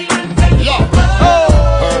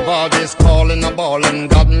 Her body's calling, a ballin',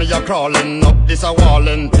 got me a crawling up this a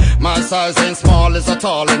wallin'. My size ain't small, it's a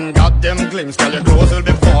tallin'. Got them glimpse, girl, your clothes will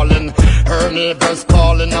be falling. Her neighbors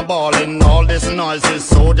calling, a ballin'. All this noise is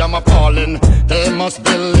so damn appalling. They must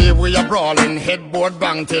believe we are brawling. Headboard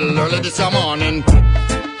bang till early this morning.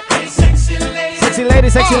 Hey, sexy lady. Sexy lady,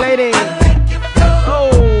 sexy lady.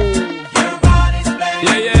 Oh. Your body's bad.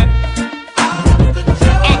 Yeah, yeah.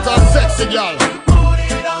 Hot and sexy girl.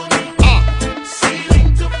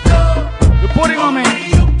 Putting on me.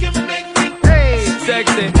 Hey,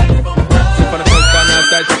 sexy. So for the first time I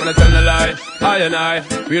start to tell the lie. I and I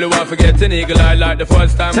really want to get an eagle eye like the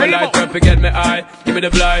first time I light up to get me eye. Give me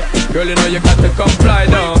the blind, girl, you know you got to comply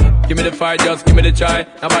down. Give me the fight, just give me the try.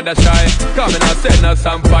 Now about shy, come and I said now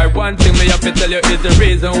some fight. One thing me have to tell you is the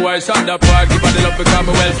reason why Shonda Park give her the love because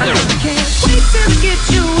me well still. Can't wait to get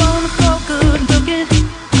you on the floor, good looking.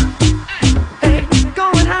 Hey,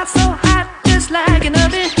 going hot, so hot, just like an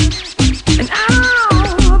oven. And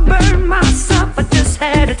I'll burn myself, I just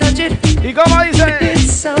had to touch it. ¿Y cómo dice?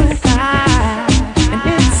 It's so fine, and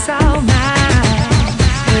it's all mine.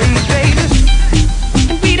 Hey baby,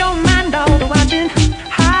 and we don't mind all the watching.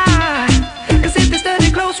 Hi, 'cause if they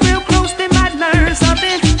study close, real close, they might learn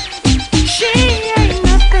something. She ain't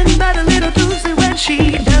nothing but a little doozy when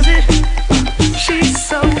she does it. She's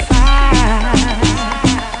so fine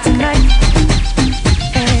tonight.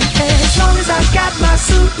 As long as I got my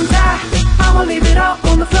suit and tie, I'ma leave it all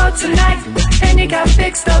on the floor tonight. And you got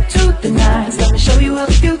fixed up to the nines. Let me show you a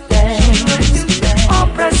few things. All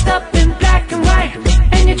dressed up in black and white,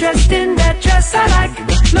 and you're dressed in that dress I like.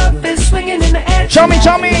 Love is swinging in the air. Show me,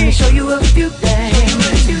 show tonight. me. Let me show you a few things.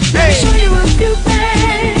 Show you a few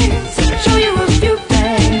things. Show you a few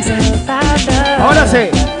things about love. Ahora sí.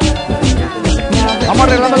 Vamos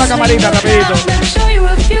arreglando la camarita rapidito. Show you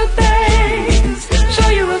a few things. Show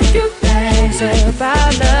you a few things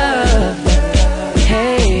about love.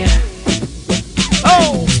 Hey.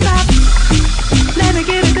 Oh. Stop. Let me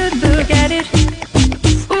get a good look at it.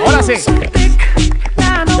 Ooh, Ahora sí. so thick.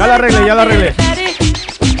 Ya la arreglé, ya la arreglé.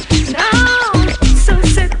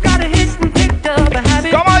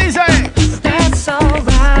 ¿Cómo dice? That's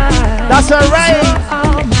alright. That's alright.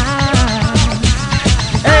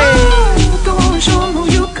 Hey. Go on, show 'em who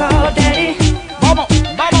you call daddy. Vamos,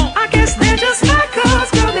 vamos. I guess they're just like us,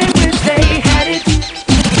 girl, they wish they had it.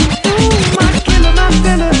 Ooh, my killer, my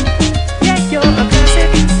filler. Yeah, you're a classic.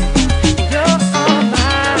 You're all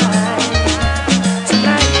mine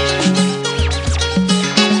tonight.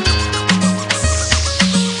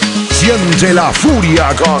 Siente la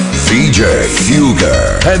furia con DJ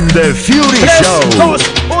Fugger and the Fury 3, Show. 2,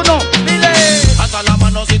 1, dile. Alza la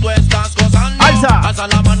mano si tú estás gozando. Alza. Alza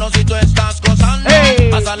la mano si tú estás gozando. Hey.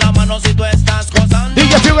 Alza la mano si tú estás gozando.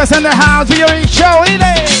 DJ Fugger's in the house, Fury Show,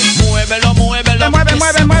 dile. Muévelo, muévelo. Mueve,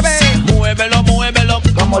 mueve, mueve. Muévelo, muévelo.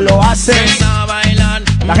 ¿Cómo lo hace? Venga a bailar.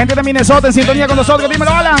 La gente de Minnesota en sintonía con nosotros,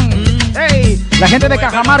 dímelo, Alan. Hey. La gente de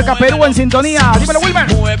Cajamarca, Perú en sintonía, dímelo, Wilmer.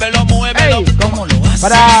 Muévelo, muévelo. Hey. ¿Cómo lo hace?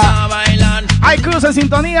 Para a bailar. iCruz en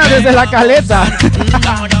sintonía desde La Caleta.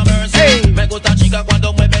 Hey. Me gusta chica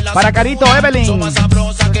cuando mueve la Para Carito Evelyn. Son más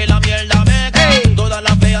sabrosa que la mierda beca. Hey. Todas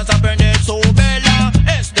las feas a perder su vela.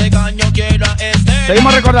 Este caño quiero a Estela.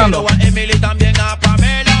 Seguimos recordando. Quiero a Emily también a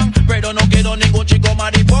Pamela. Pero no quiero ningún chico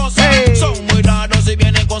mariposa. Hey. Son muy raros y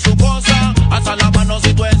vienen con su cosa. Alza la mano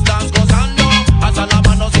si tú estás gozando. Alza la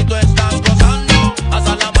mano si tú estás gozando.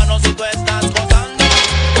 Alza la mano si tú estás gozando.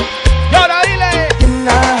 Y ahora dile.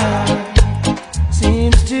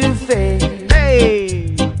 Seems to fade,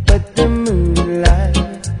 Hey. but the moonlight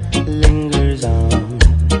lingers on.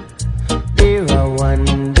 There I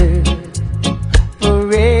wonder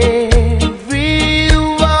for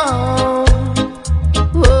everyone.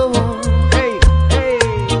 Whoa. Hey. Hey.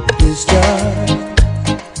 The stars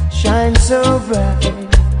shine so bright,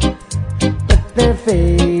 but they're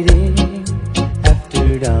fading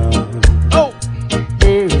after dawn. Oh.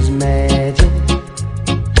 There is magic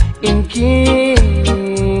in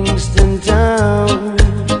Kingston Town.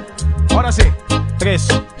 Ahora sí. 3,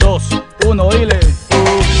 2, 1, dile.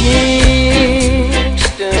 Oh,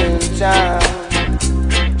 Kingston Town,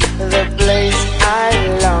 the place I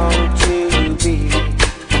long to be.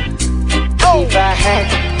 Oh. If I had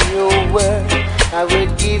your word, I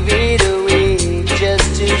would give it away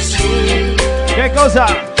just to see. ¿Qué cosa?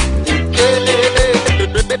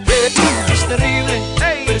 Es terrible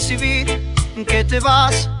percibir que te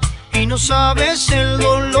vas y no sabes el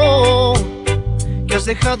dolor que has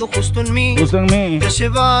dejado justo en mí. Justo en mí. Te has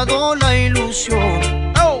llevado la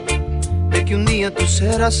ilusión de que un día tú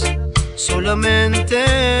serás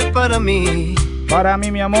solamente para mí. Para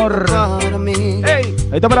mí, mi amor. Para mí. Hey.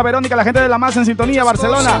 Ahí está para Verónica, la gente de La Masa en sintonía,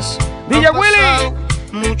 Barcelona. DJ Han Willy. pasado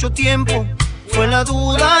mucho tiempo, fue la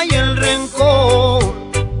duda y el rencor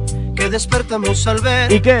que despertamos al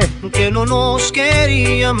ver ¿Y qué? que no nos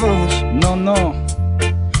queríamos. No, no.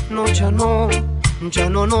 No, ya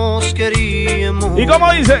no nos queríamos. ¿Y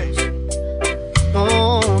cómo dice?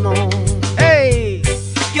 No, no. Hey.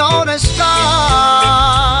 Y ahora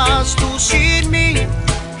estás tú sin mí.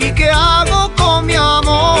 ¿Y qué hago con mi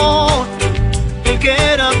amor? El que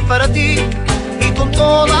era para ti y con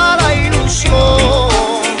toda la ilusión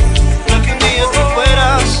de que un día tú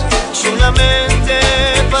fueras solamente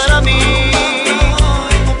para mí.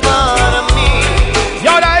 Para mí. Y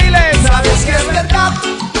ahora dile. Sabes que es verdad.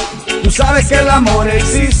 Tú sabes que el amor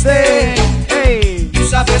existe. Hey. Tú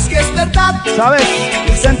sabes que es verdad. ¿Sabes?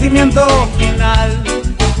 El sentimiento. Final.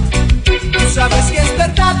 Tú sabes que es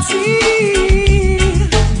verdad, sí.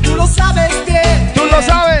 Tú lo sabes bien. Tú lo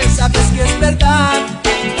sabes. Tú sabes que es verdad.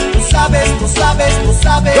 Tú sabes, tú sabes, tú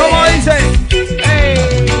sabes. ¿Cómo dice?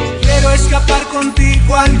 Hey. Quiero escapar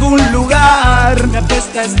contigo a algún lugar. Me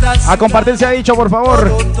apesta esta A compartir se ha dicho, por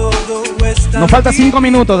favor. todo está Nos falta 5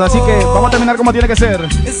 minutos, así que vamos a terminar como tiene que ser.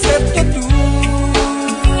 excepto tú.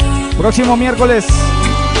 Próximo miércoles,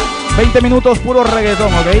 20 minutos puro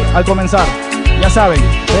reggaetón, ¿ok? Al comenzar, ya saben.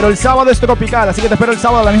 Pero el sábado es tropical, así que te espero el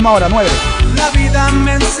sábado a la misma hora, 9. La vida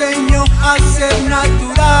me enseñó a ser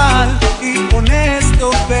natural y honesto,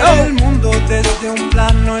 ver el mundo desde un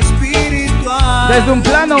plano espiritual. Desde un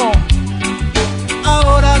plano.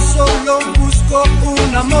 Ahora solo busco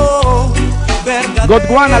un amor verdadero.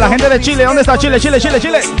 Godwana, la gente de Chile, ¿dónde está Chile? Chile.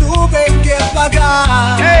 Tuve que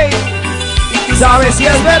pagar. Hey. Y tú ¿Sabes si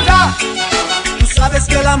es verdad? Tú sabes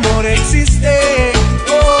que el amor existe.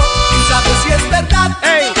 Tú sabes si es verdad,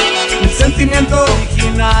 un sentimiento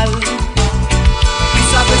original. Tú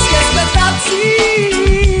sabes si es verdad,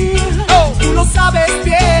 sí. Tú lo sabes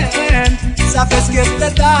bien, sabes que es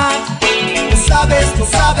verdad.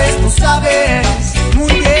 Tú sabes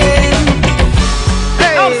muy bien.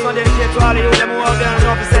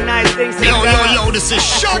 Yo, this is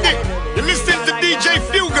Shaggy. You're listening to DJ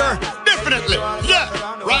Fugger. Definitely, yeah.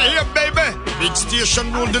 Right here, baby. Big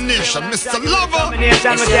station rule the nation, Mr. Lover.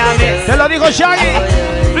 Te lo digo, Shaggy.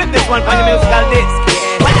 Flip this one for the musical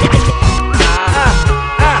disc.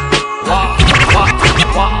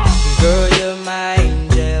 Girl, you're my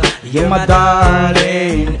angel. You're my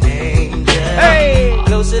darling angel. Hey.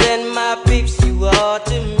 Closer than my peeps, you are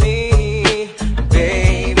to me,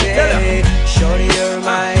 baby. Shorty, you're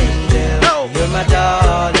my angel. You're my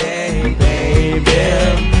darling, baby.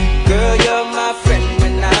 Girl, you're my friend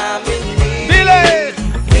when I'm in need. Dile.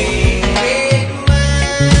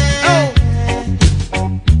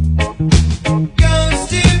 Goes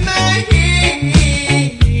to my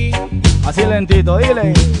head. Así lentito,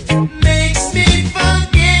 dile. Makes me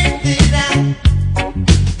forget that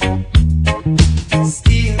I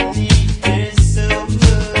still need this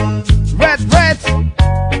love. Red.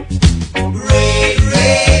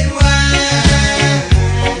 Red wine.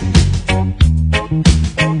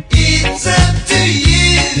 It's up to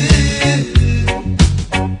you.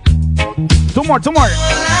 Two more. All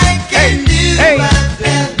I can do about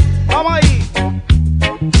that. Vamos ahí.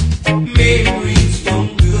 Memories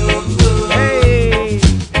don't go.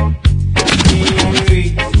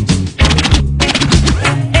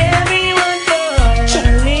 Everyone falls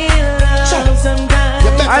in love sometimes.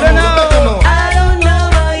 I don't know. I don't know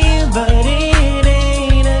about you, but it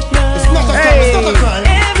ain't a crime. It's not a crime, it's not a crime.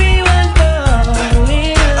 Everyone falls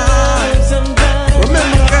in love sometimes.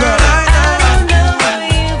 Remember that girl. I don't know about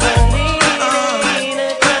you, but it ain't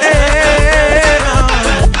a crime.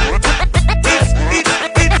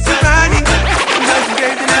 It's surrounding, just in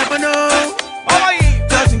case you never know.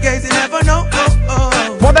 Just in case you never know.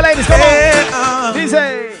 For the ladies, come on.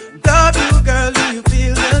 Dice. Love you, girl, do you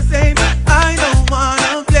feel the same? I don't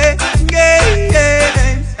wanna play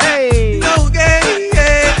games. Hey. No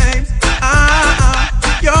games.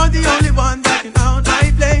 You're the only one that can out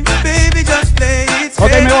my flame. Baby, just play it Ok,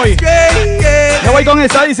 straight. me voy. Straight. Me voy con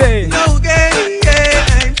esta, dice. No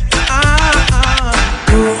games.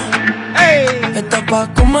 Hey. Está pa'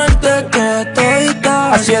 comerte que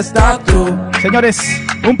todita. Así está tú. Señores,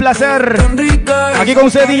 un placer. Tan rica. Aquí con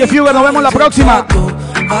usted, DJ Fugger. Nos vemos la próxima.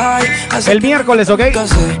 El miércoles, ¿ok?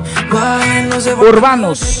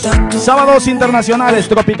 Urbanos. Sábados internacionales,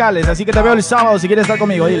 tropicales. Así que te veo el sábado si quieres estar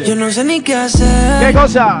conmigo. Dile. Yo no sé ni qué hacer. ¿Qué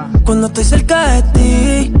cosa? Cuando estoy cerca de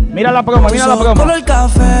ti. Mira la promo, mira la promo. Color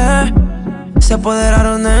café se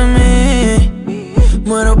apoderaron de mí.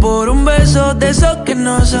 Muero por un beso de esos que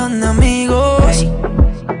no son amigos.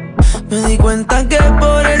 Me di cuenta que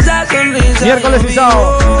por esa sonrisa. Miércoles y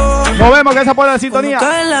sábado. Nos vemos, que esa por la sintonía.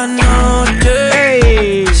 Cuando cae la noche,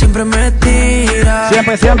 Hey. siempre me tira.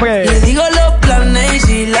 Siempre. Le digo los planes y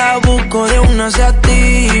si la busco de una se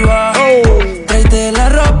activa. Tráete la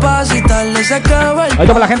ropa si tarde se acaba el Ahí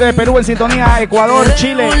está para la gente de Perú en sintonía, Ecuador,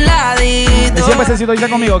 Chile. Que siempre se sintoniza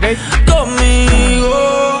conmigo, ¿ok?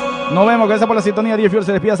 Conmigo. Nos vemos, que esa por la sintonía. DJ Fuel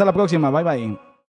se despide, hasta la próxima. Bye, bye.